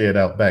synth shed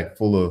out back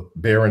full of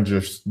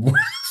Behringer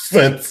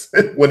synths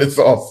when it's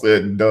all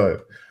said and done.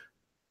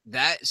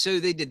 So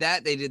they did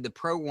that. They did the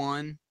Pro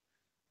 1.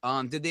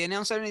 Did they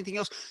announce anything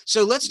else?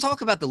 So let's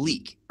talk about the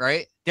leak,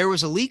 right? There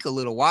was a leak a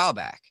little while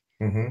back.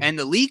 And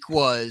the leak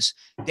was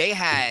they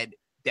had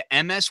the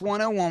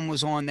MS-101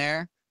 was on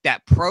there,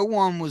 that Pro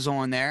 1 was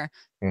on there,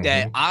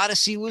 that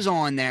Odyssey was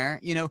on there,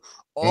 you know,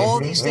 all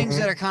these things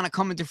that are kind of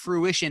coming to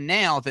fruition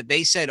now that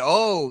they said,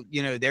 oh,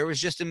 you know, there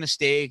was just a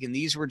mistake and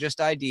these were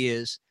just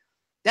ideas.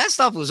 That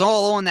stuff was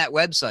all on that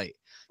website.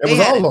 They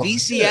had a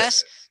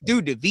VCS.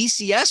 Dude, the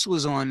VCS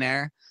was on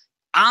there.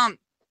 I'm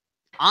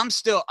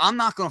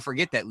not going to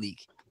forget that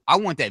leak. I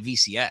want that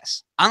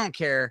VCS. I don't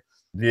care.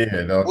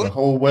 Yeah, the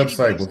whole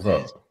website was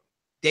up.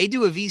 They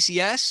do a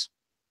VCS.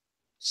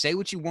 Say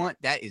what you want.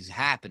 That is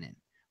happening.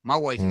 my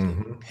wife is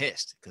gonna be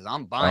pissed because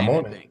I'm buying I'm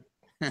on the thing.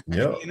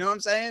 Yeah. You know what I'm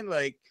saying?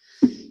 Like,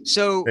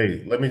 so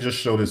hey, let me just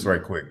show this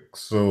right quick.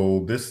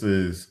 So this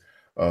is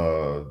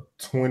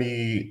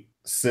 20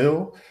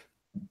 Sil.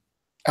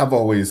 I've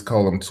always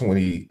called him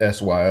 20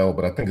 SYL,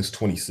 but I think it's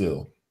 20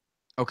 Sil.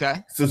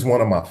 Okay. This is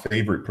one of my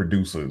favorite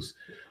producers.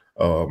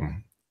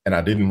 And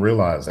I didn't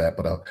realize that,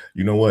 but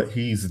you know what?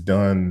 He's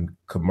done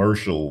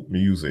commercial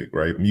music,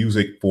 right?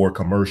 Music for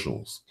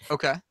commercials.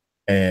 Okay.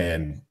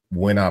 And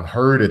when I've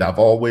heard it, I've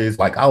always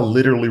I'll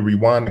literally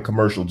rewind the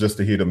commercial just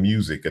to hear the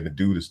music, and the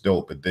dude is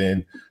dope. But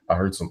then I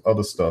heard some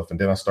other stuff, and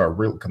then I started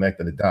really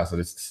connecting the dots that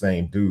it's the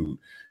same dude.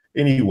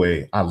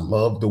 Anyway, I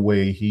love the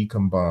way he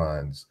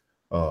combines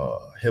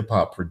hip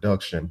hop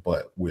production,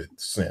 but with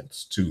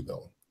synths too,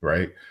 though,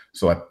 right?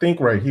 So I think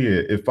right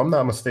here, if I'm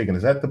not mistaken,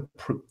 is that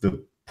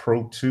the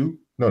Pro 2?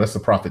 No, that's the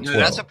Prophet 12. No,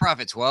 that's a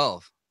Prophet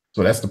 12.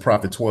 So that's the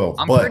Prophet 12.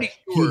 I'm but pretty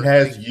sure he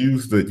has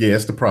used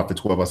it's the Prophet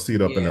 12. I see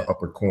it up in the Yeah.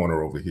 upper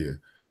corner over here.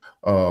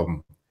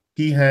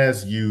 He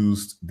has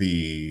used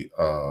the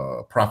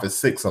Prophet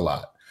 6 a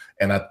lot.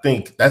 And I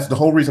think that's the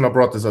whole reason I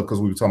brought this up, because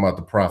we were talking about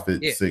the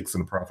Prophet 6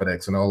 and the Prophet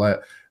X and all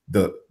that.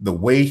 The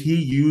way he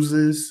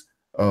uses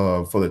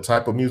for the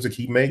type of music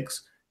he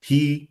makes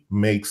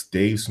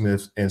Dave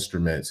Smith's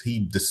instruments. He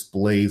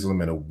displays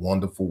them in a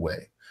wonderful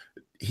way.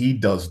 He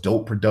does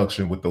dope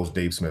production with those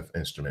Dave Smith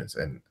instruments,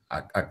 and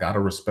I gotta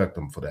respect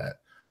him for that.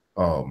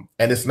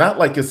 And it's not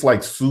like it's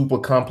like super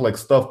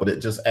complex stuff, but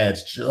it just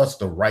adds just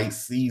the right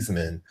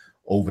seasoning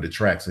over the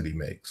tracks that he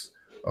makes.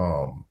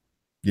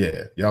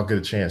 Yeah, y'all get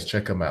a chance,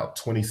 check him out.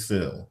 20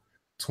 Sil,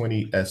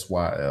 20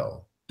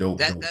 SYL.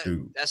 Dope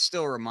dude. That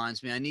still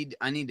reminds me. I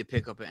need to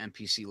pick up an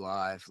MPC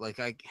Live. Like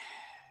I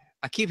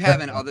keep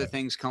having other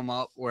things come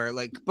up where,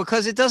 like,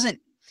 because it doesn't.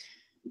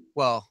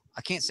 Well,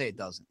 I can't say it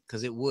doesn't,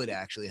 because it would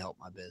actually help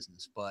my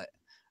business, but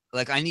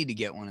like I need to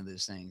get one of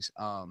those things.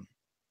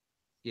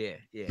 Yeah.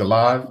 The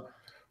Live?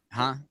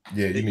 Huh?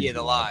 Yeah,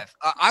 the Live.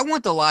 I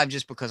want the Live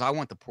just because I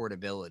want the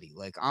portability.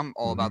 Like I'm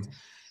all about,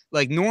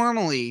 like,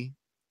 normally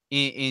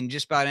in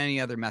just about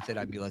any other method,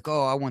 I'd be like,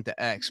 oh, I want the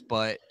X,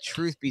 but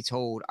truth be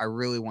told, I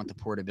really want the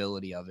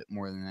portability of it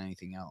more than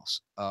anything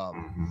else.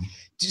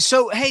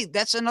 So, hey,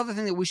 that's another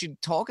thing that we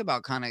should talk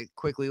about kind of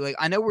quickly. Like,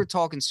 I know we're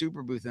talking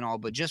Super Booth and all,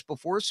 but just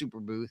before Super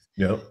Booth,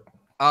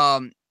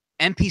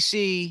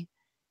 MPC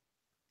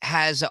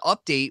has an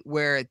update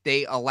where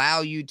they allow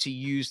you to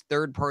use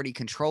third-party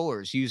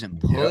controllers using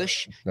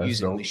Push,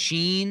 using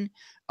Machine,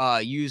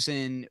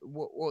 using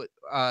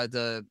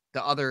the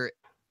other.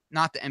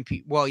 Not the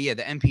MP, well, yeah,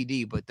 the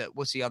MPD, but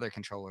what's the other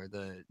controller?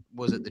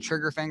 Was it the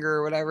trigger finger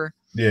or whatever?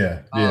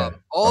 Yeah.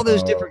 All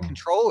those different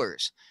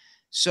controllers.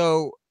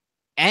 So,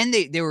 and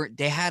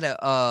they had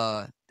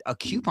a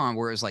coupon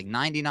where it was like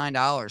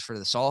 $99 for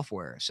the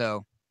software.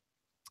 So,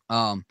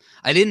 I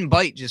didn't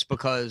bite just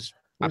because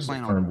I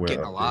plan on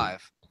getting a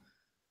Live.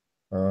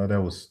 That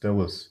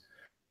was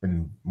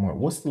in March.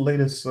 What's the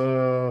latest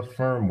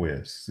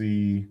firmware?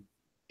 See,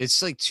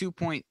 it's like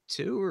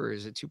 2.2 or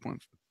is it 2.5?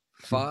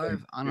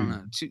 I don't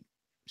know.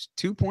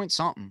 2 point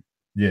something.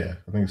 Yeah,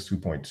 I think it's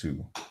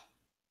 2.2.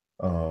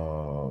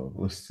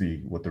 Let's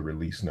see what the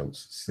release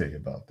notes say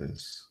about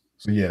this.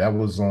 So yeah, that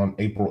was on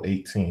April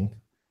 18th.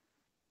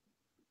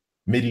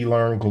 MIDI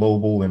Learn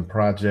Global and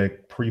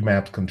Project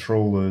pre-mapped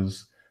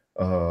controllers.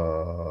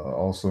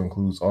 Also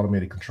includes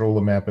automated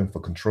controller mapping for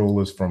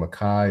controllers from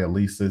Akai,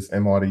 Alesis,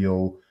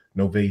 M-Audio,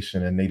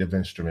 Novation, and Native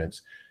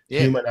Instruments.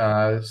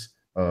 Humanize,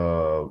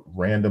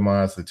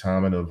 randomize the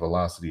timing of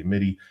velocity of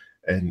MIDI,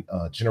 and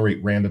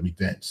generate random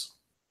events.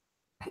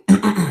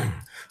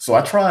 So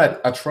I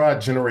tried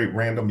generate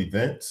random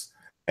events,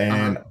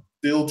 and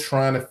still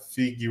trying to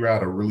figure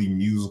out a really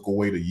musical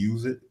way to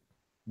use it.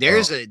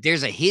 There's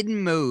a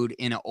hidden mode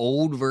in an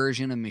old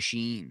version of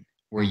Machine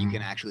where you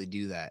can actually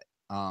do that.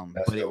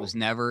 But it was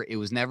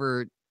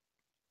never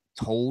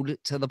told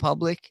to the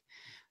public.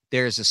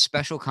 There's a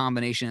special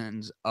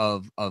combinations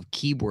of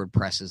keyboard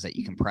presses that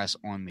you can press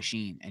on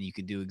Machine, and you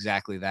could do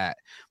exactly that.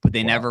 But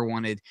they never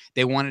wanted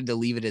to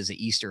leave it as an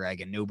Easter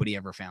egg, and nobody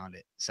ever found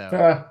it.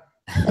 So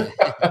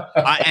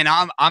and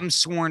I'm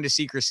sworn to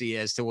secrecy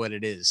as to what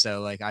it is.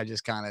 So like I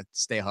just kind of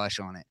stay hush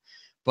on it.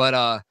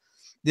 But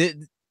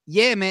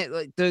yeah, man,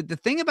 like the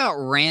thing about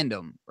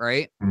random,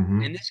 right?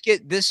 And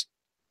this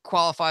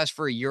qualifies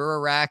for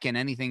Eurorack and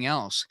anything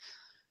else.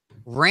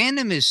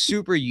 Random is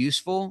super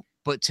useful,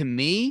 but to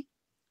me,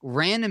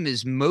 random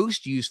is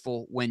most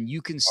useful when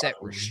you can set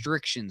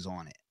restrictions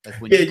on it. Like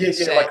when you can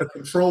set, like a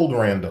controlled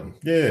random.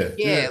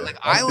 Yeah. Like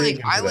I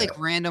like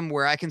random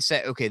where I can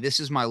set, okay, this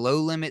is my low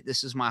limit,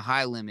 this is my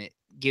high limit.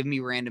 Give me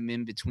random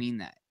in between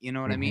that. You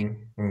know what I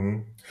mean?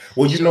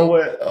 Well, you know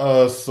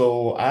what?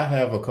 So I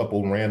have a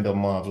couple random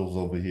modules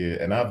over here,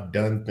 and I've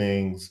done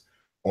things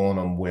on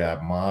them where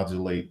I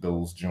modulate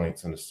those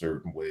joints in a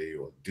certain way,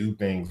 or do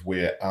things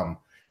where I'm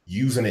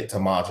using it to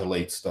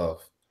modulate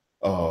stuff.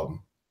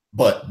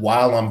 But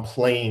while I'm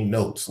playing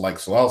notes,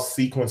 so I'll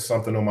sequence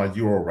something on my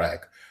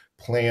Eurorack,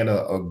 playing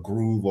a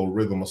groove or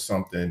rhythm or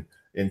something,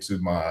 into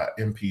my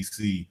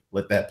MPC,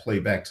 let that play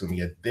back to me,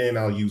 and then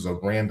I'll use a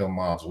random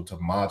module to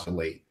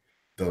modulate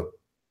the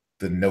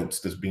notes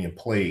that's being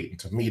played.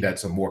 To me,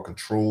 that's a more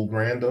controlled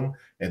random,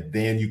 and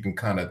then you can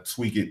kind of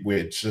tweak it where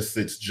it just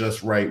sits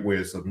just right, where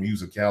it's a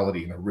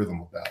musicality and a rhythm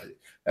about it.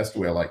 That's the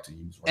way I like to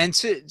use random. And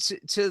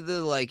to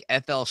the like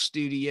FL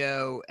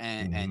Studio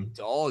and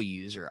DAW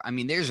user, I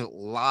mean, there's a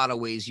lot of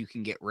ways you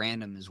can get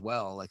random as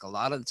well. Like a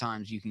lot of the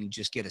times you can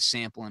just get a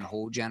sample and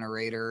hold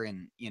generator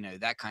and, you know,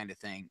 that kind of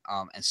thing,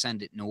 and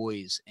send it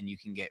noise, and you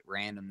can get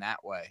random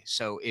that way.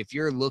 So if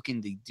you're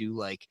looking to do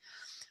like,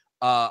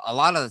 a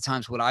lot of the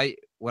times what I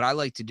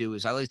like to do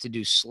is I like to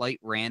do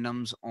slight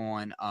randoms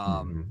on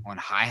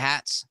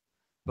hi-hats,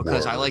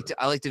 because I like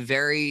to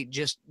vary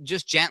just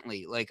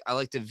gently. Like I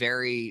like to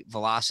vary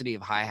velocity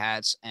of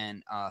hi-hats,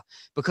 and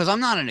because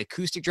I'm not an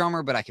acoustic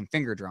drummer, but I can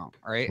finger drum,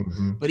 right?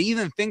 But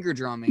even finger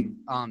drumming,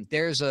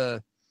 there's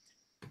a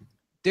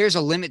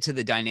limit to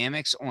the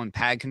dynamics on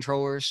pad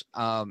controllers,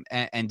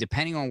 and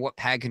depending on what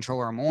pad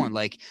controller I'm on.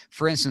 Like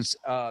for instance,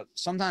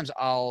 sometimes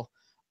I'll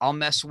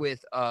mess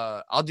with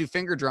I'll do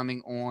finger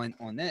drumming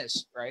on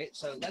this, right?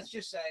 So let's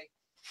just say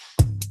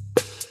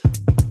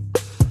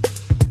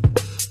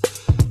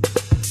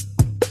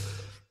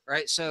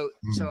right, so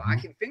I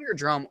can finger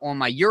drum on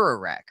my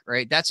Eurorack,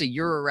 right? That's a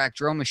Eurorack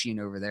drum machine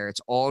over there.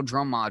 It's all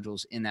drum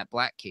modules in that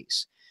black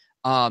case.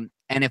 And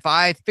if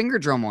I finger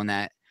drum on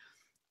that,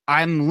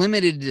 I'm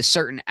limited to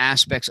certain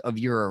aspects of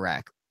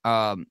Eurorack.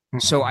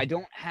 So I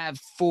don't have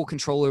full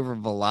control over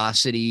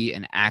velocity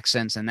and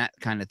accents and that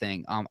kind of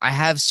thing. I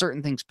have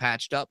certain things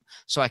patched up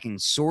so I can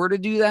sort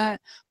of do that,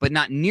 but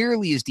not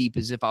nearly as deep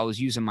as if I was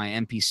using my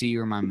MPC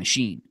or my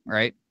machine,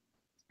 right?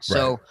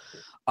 So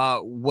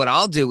what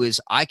I'll do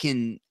is I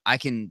can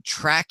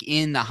track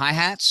in the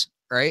hi-hats,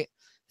 right?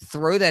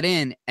 Throw that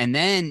in, and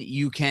then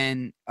you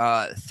can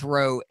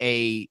throw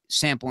a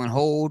sample and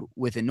hold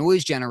with a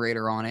noise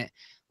generator on it,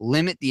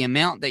 limit the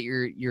amount that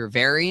you're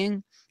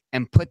varying,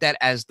 and put that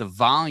as the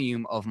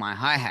volume of my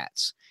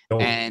hi-hats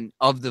and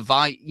of the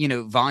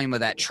volume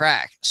of that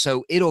track.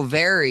 So it'll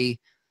vary,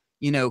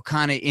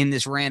 kind of in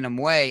this random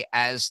way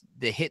as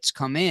the hits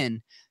come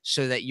in,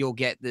 so that you'll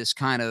get this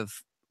kind of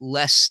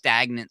less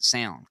stagnant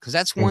sound. Because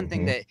that's one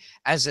thing that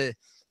as a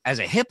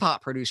hip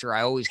hop producer,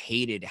 I always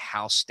hated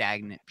how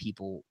stagnant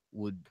people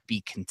would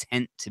be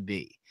content to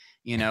be,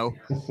 in a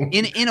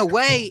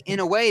way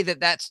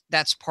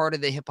that's part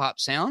of the hip hop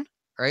sound.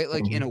 Right.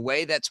 Like in a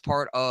way that's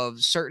part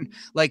of certain,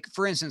 like,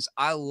 for instance,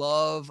 I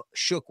love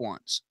Shook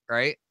Ones.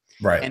 Right.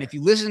 Right. And if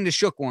you listen to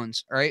Shook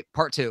Ones, right,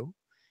 part 2,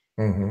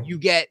 you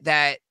get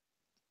that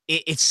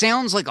it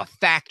sounds like a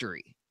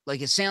factory.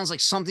 Like it sounds like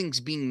something's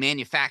being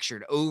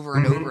manufactured over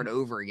and over and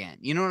over again.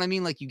 You know what I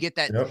mean? Like you get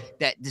that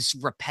this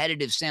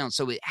repetitive sound.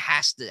 So it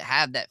has to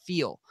have that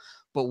feel.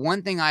 But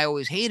one thing I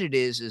always hated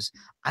is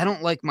I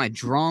don't like my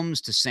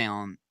drums to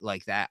sound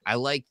like that. I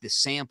like the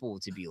sample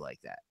to be like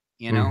that.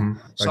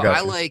 So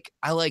I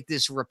like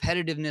this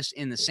repetitiveness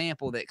in the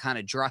sample that kind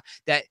of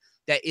that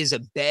is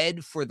a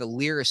bed for the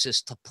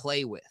lyricist to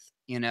play with,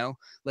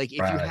 like if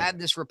you have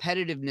this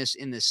repetitiveness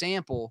in the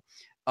sample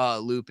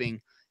looping,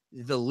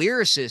 the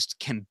lyricist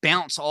can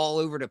bounce all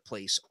over the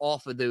place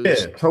off of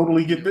those,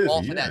 totally get busy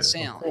off of that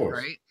sound,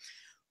 right?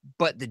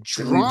 But the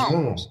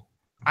drums,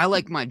 I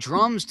like my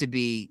drums to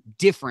be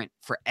different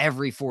for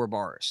every 4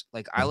 bars.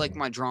 Like I like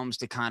my drums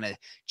to kind of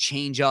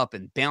change up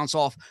and bounce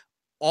off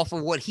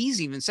of what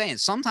he's even saying.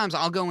 Sometimes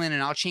I'll go in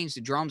and I'll change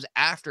the drums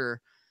after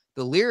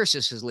the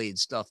lyricist has laid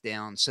stuff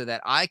down so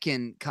that I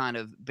can kind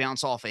of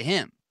bounce off of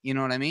him. You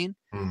know what I mean?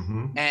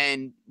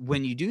 And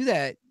when you do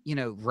that,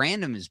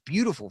 random is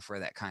beautiful for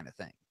that kind of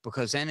thing,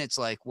 because then it's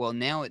like, well,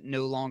 now it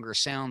no longer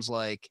sounds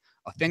like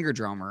a finger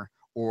drummer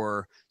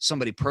or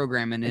somebody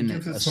programming in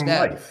a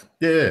step. Life.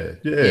 Yeah.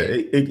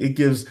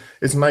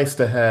 It's nice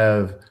to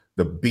have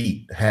the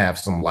beat have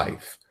some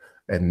life.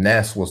 And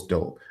that's what's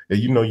dope. And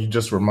you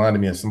just reminded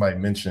me of somebody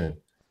mentioned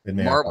in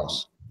there.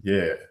 Marbles.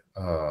 Can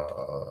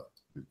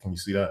you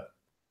see that?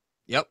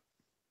 Yep.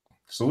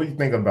 So what do you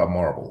think about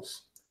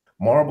Marbles?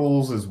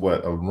 Marbles is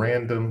what? A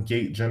random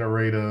gate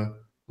generator,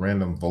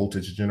 random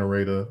voltage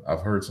generator.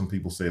 I've heard some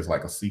people say it's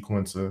like a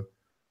sequencer.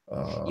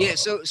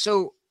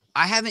 So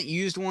I haven't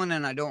used one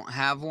and I don't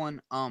have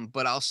one.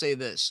 But I'll say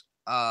this.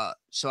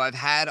 So I've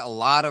had a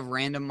lot of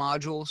random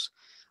modules.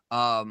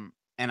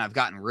 And I've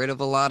gotten rid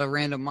of a lot of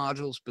random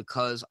modules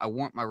because I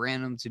want my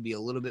random to be a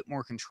little bit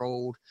more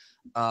controlled.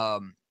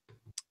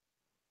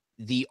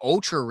 The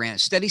Ultra Random,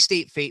 Steady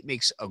State Fate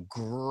makes a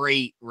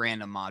great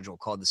random module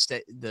called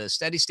the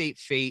Steady State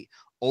Fate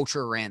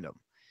Ultra Random.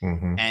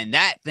 And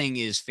that thing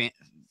is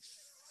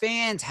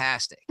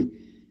fantastic.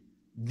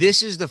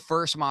 This is the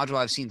first module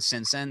I've seen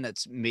since then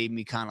that's made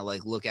me kind of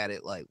like look at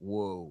it like,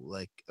 whoa,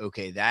 like,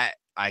 okay, that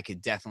I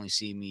could definitely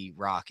see me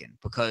rocking,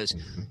 because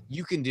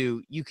you can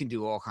do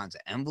all kinds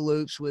of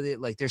envelopes with it.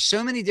 Like there's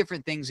so many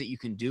different things that you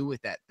can do with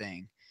that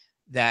thing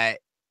that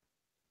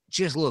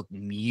just look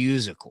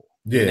musical.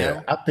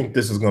 I think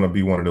this is going to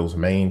be one of those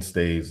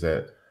mainstays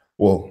that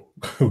Well,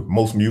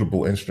 most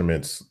mutable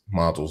instruments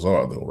modules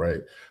are though,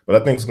 right? But I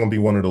think it's going to be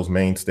one of those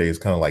mainstays,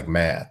 kind of like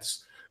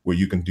maths, where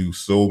you can do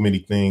so many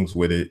things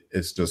with it.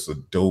 It's just a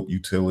dope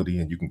utility,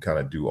 and you can kind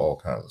of do all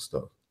kinds of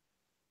stuff.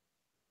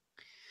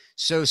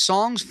 So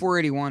Songs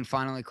 481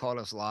 finally called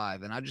us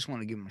live, and I just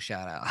want to give him a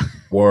shout out.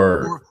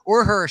 Word.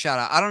 or her a shout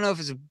out. I don't know if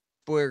it's a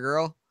boy or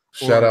girl.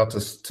 Shout out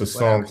to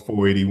Songs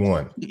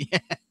 481. Yeah.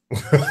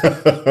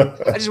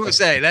 I just want to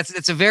say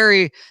it's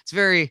very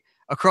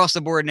across the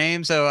board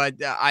name. So I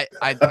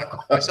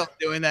caught myself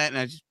doing that,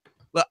 and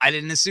I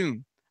didn't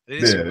assume.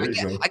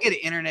 I get an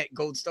internet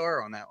gold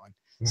star on that one.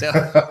 So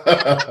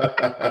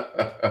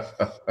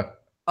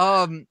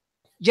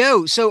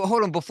yo, so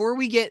hold on before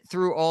we get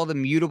through all the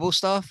mutable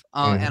stuff.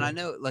 And I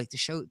know like the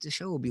show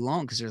will be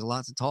long because there's a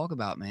lot to talk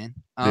about, man.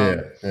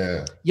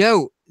 Yeah.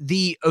 Yo,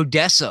 the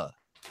Odessa.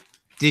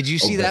 Did you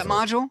see that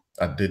module?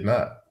 I did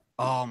not.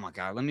 Oh my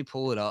God, let me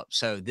pull it up.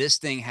 So this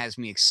thing has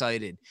me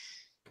excited.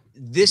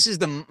 This is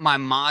my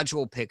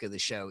module pick of the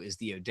show is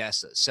the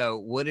Odessa. So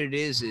what it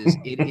is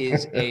it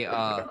is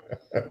a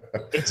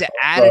it's an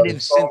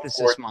additive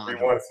synthesis module.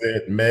 Everyone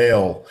said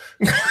male.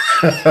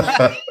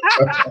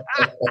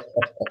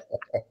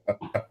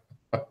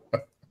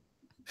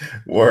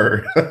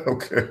 Word.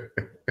 Okay.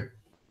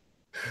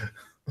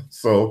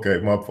 So okay,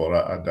 my fault.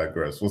 I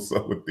digress. What's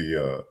up with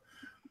the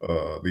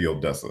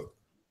Odessa?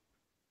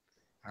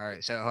 All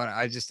right, so hold on.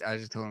 I just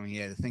told him he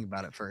had to think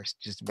about it first,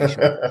 just to be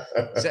sure.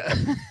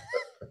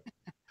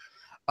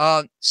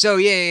 So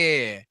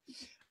yeah.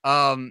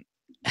 No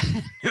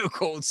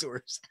cold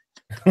source.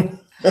 All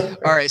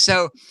right,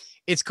 so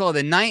it's called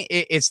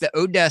it's the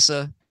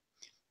Odessa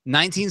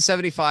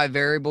 1975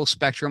 variable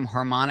spectrum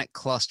harmonic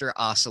cluster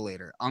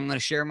oscillator. I'm going to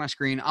share my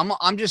screen.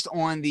 I'm just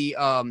on the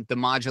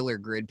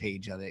modular grid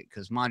page of it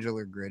because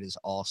modular grid is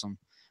awesome,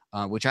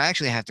 which I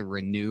actually have to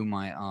renew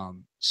my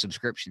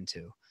subscription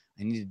to.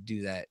 I need to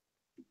do that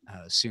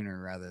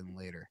sooner rather than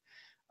later.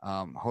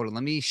 Hold on,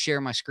 let me share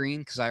my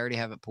screen because I already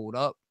have it pulled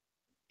up.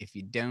 If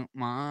you don't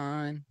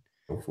mind,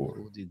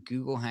 we'll do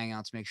Google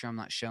Hangouts. Make sure I'm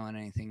not showing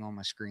anything on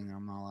my screen that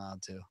I'm not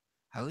allowed to.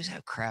 I always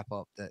have crap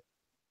up that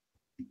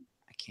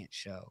I can't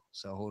show.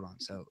 So hold on.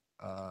 So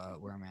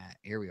where I'm at,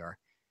 here we are.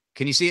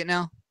 Can you see it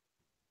now?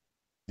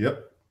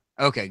 Yep.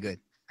 Okay, good.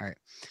 All right.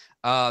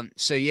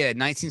 So yeah,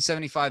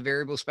 1975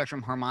 variable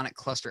spectrum harmonic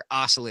cluster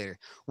oscillator.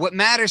 What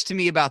matters to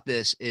me about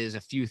this is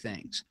a few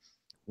things.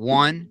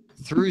 One,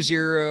 through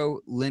zero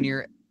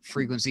linear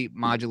frequency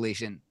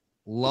modulation.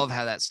 Love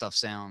how that stuff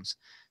sounds.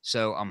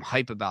 So I'm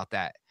hype about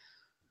that.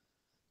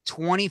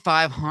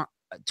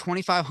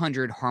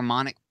 2500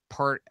 harmonic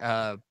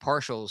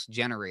partials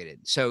generated.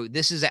 So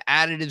this is an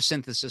additive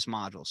synthesis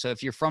module. So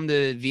if you're from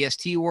the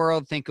VST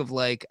world, think of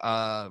like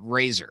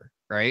Razor,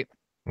 right?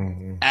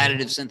 Mm-hmm.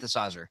 Additive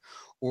synthesizer,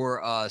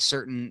 or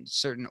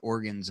certain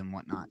organs and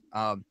whatnot.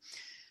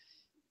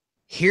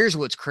 Here's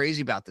what's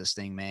crazy about this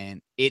thing,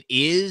 man. It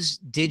is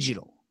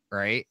digital,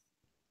 right?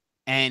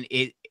 And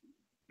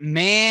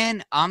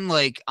I'm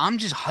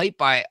just hyped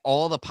by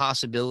all the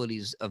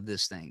possibilities of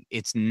this thing.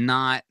 It's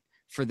not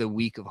for the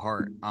weak of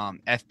heart.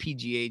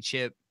 FPGA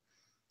chip,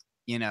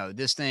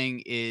 this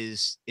thing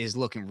is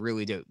looking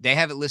really dope. They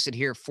have it listed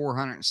here,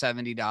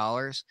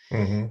 $470.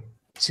 Mm-hmm.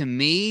 To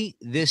me,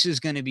 this is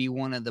going to be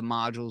one of the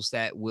modules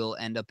that will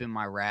end up in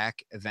my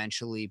rack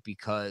eventually,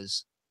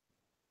 because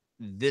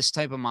this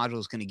type of module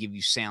is going to give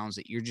you sounds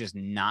that you're just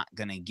not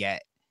going to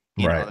get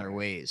in other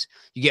ways.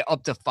 You get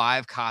up to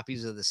 5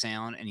 copies of the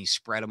sound and you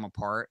spread them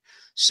apart.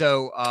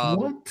 So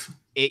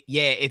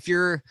if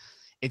you're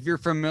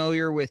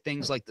familiar with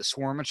things like the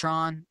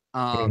Swarmatron,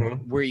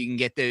 where you can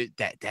get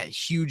that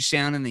huge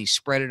sound and then you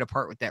spread it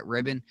apart with that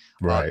ribbon,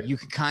 you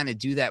can kind of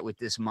do that with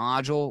this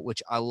module,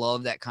 which I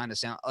love that kind of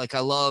sound. Like,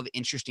 I love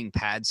interesting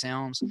pad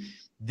sounds.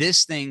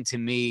 This thing to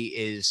me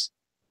is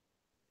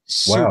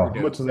super dope.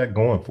 How much is that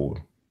going for?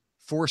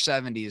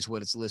 $470 is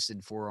what it's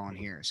listed for on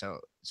here. So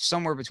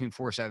somewhere between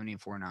 $470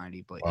 and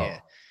 $490, but yeah.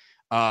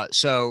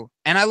 So,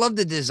 and I love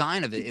the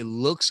design of it. It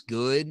looks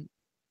good.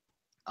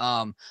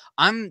 I'm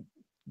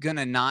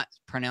gonna not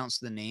pronounce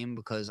the name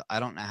because I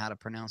don't know how to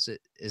pronounce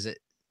it. Is it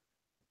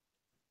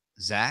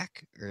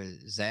Zach or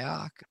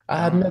Zach?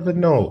 I never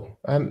know.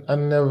 I've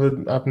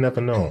never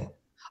known.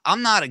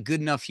 I'm not a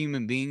good enough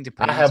human being to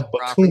pronounce it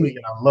properly. I have Batumi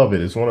and I love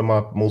it. It's one of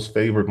my most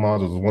favorite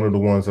modules. It's one of the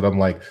ones that I'm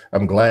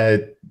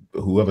glad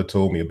whoever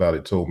told me about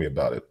it.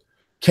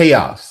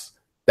 Chaos.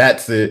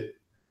 That's it.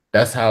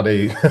 That's how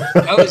they.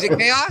 Oh, is it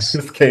Chaos?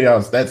 It's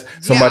Chaos. That's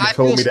somebody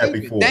told me that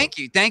before.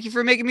 Thank you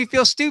for making me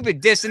feel stupid.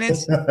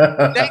 Dissonance.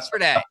 Thanks for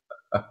that.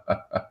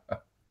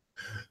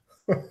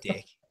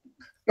 Dick.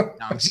 No,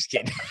 I'm just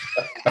kidding.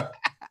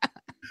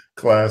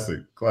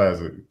 Classic.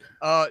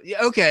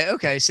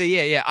 Okay. So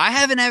yeah.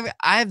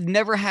 I've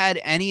never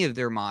had any of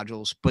their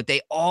modules, but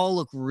they all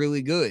look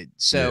really good.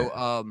 So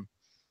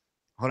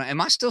hold on. Am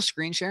I still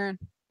screen sharing?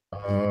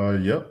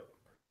 Yep.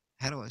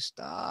 How do I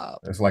stop?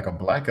 It's like a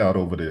blackout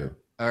over there.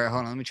 All right,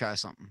 hold on. Let me try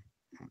something.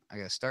 I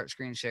gotta start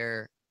screen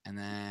share, and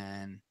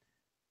then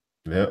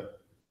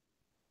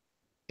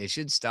it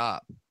should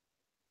stop.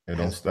 It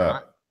don't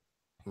stop.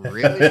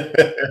 Really?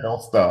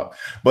 Don't stop.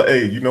 But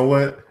hey, you know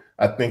what?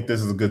 I think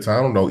this is a good time.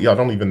 I don't know. Yeah, I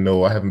don't even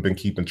know. I haven't been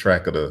keeping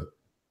track of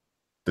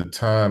the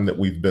time that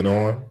we've been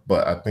on,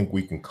 but I think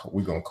we're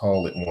gonna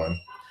call it one.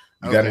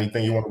 You got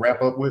anything you want to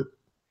wrap up with?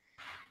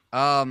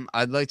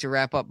 I'd like to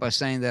wrap up by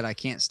saying that I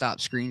can't stop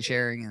screen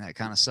sharing, and that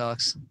kind of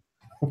sucks.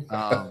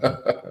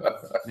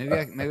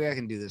 Maybe I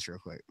can do this real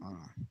quick.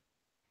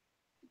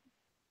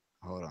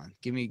 Hold on.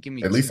 Give me.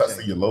 At least I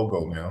see your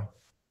logo now.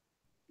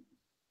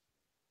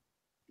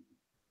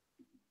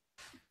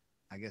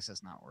 I guess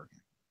that's not working.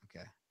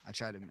 Okay. I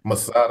tried to.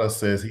 Masada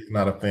says he's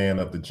not a fan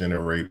of the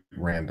generate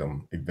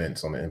random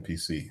events on the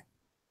MPC.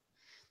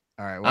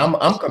 All right. Well,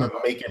 I'm gonna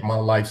make it my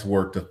life's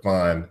work to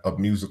find a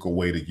musical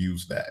way to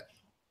use that,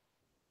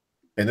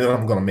 and then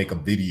I'm gonna make a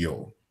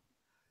video.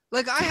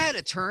 Like, I had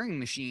a Turing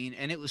machine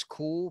and it was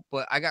cool,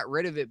 but I got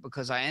rid of it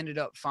because I ended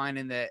up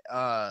finding that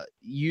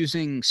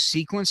using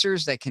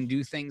sequencers that can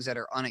do things that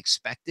are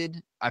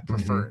unexpected, I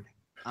preferred.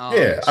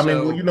 Yeah, I mean,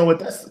 well, you know what?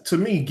 That's, to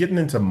me, getting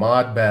into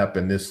mod bap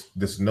and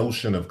this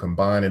notion of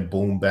combining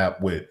boom bap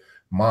with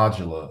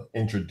modular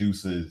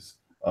introduces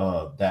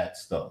that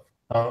stuff,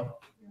 huh?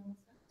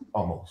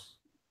 Almost,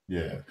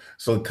 yeah.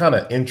 So it kind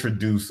of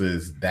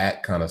introduces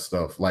that kind of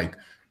stuff, like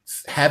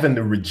having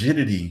the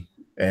rigidity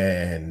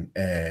and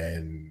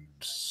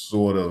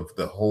sort of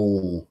the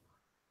whole.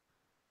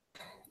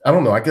 I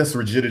don't know. I guess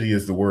rigidity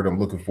is the word I'm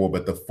looking for,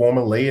 but the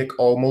formulaic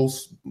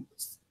almost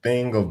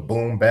thing of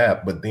boom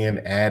bap, but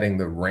then adding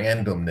the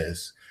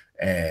randomness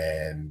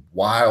and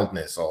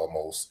wildness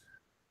almost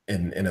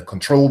in a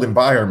controlled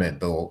environment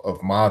though of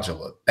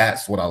modular.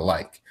 That's what I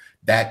like.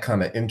 That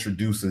kind of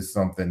introduces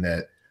something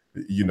that,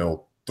 you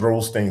know,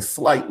 throws things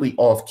slightly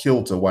off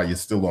kilter while you're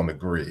still on the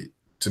grid.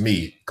 To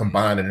me,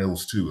 combining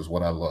those two is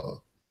what I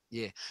love.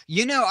 Yeah.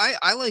 You know,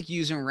 I like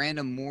using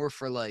random more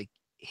for like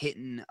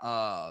hitting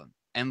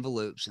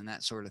envelopes and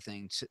that sort of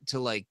thing to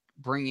like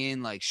bring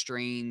in like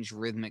strange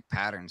rhythmic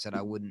patterns that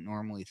I wouldn't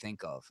normally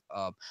think of.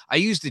 I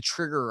use the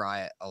Trigger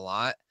Riot a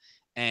lot,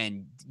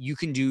 and you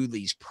can do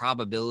these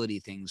probability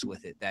things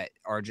with it that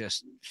are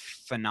just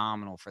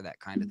phenomenal for that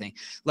kind of thing.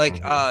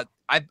 Like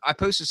I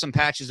posted some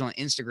patches on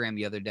Instagram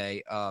the other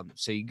day.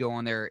 So you go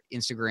on their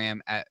Instagram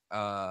at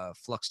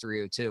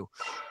Flux302,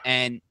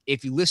 and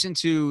if you listen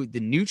to the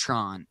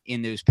neutron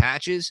in those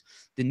patches,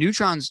 the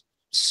neutron's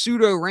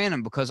pseudo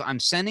random because I'm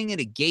sending it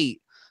a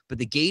gate, but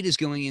the gate is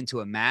going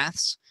into a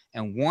maths,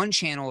 and one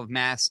channel of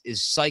maths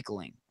is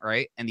cycling,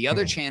 right? And the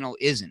other channel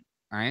isn't,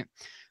 right?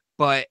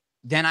 But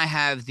then I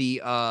have the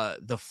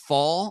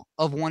fall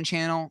of one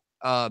channel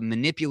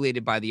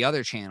manipulated by the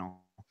other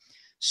channel.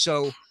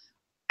 So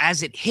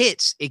as it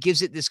hits, it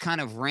gives it this kind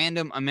of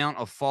random amount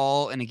of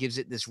fall, and it gives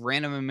it this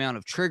random amount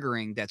of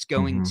triggering that's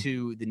going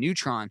to the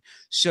neutron.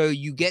 So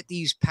you get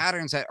these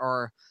patterns that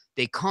are,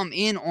 they come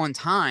in on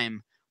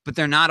time, but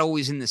they're not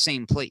always in the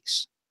same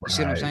place. You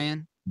see what I'm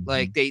saying?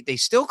 Like they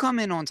still come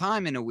in on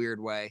time in a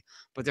weird way,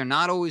 but they're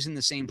not always in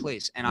the same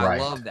place. And I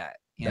love that.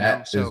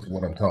 That is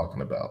what I'm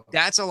talking about.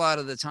 That's a lot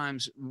of the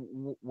times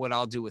what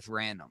I'll do with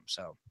random.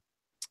 So,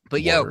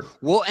 but yo,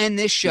 we'll end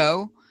this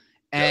show.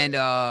 And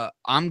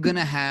I'm going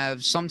to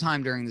have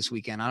sometime during this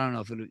weekend. I don't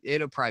know if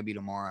it'll probably be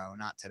tomorrow,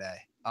 not today.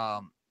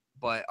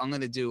 But I'm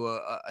going to do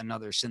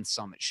another Synth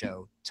Summit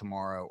show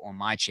tomorrow on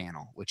my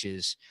channel, which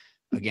is,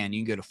 again,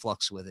 you can go to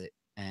Flux with it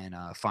and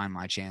find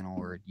my channel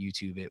or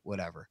YouTube it,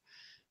 whatever.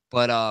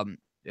 But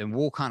and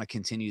we'll kind of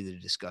continue the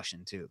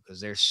discussion too,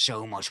 because there's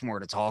so much more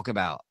to talk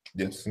about.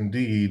 Yes,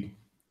 indeed.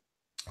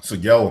 So,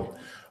 yo,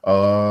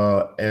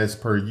 as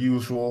per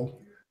usual,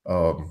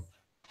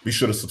 be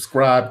sure to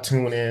subscribe,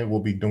 tune in.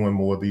 We'll be doing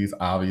more of these,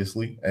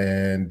 obviously.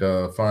 And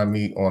find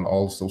me on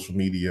all social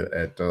media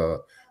at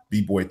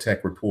B-Boy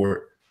Tech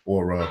Report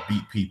or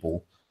Beat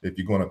People. If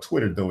you're going to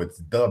Twitter, though, it's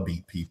The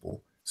Beat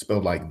People,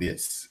 spelled like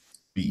this,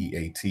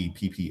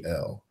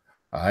 BEATPPL.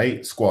 All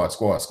right? Squad.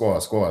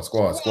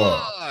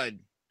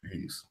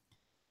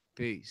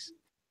 Peace.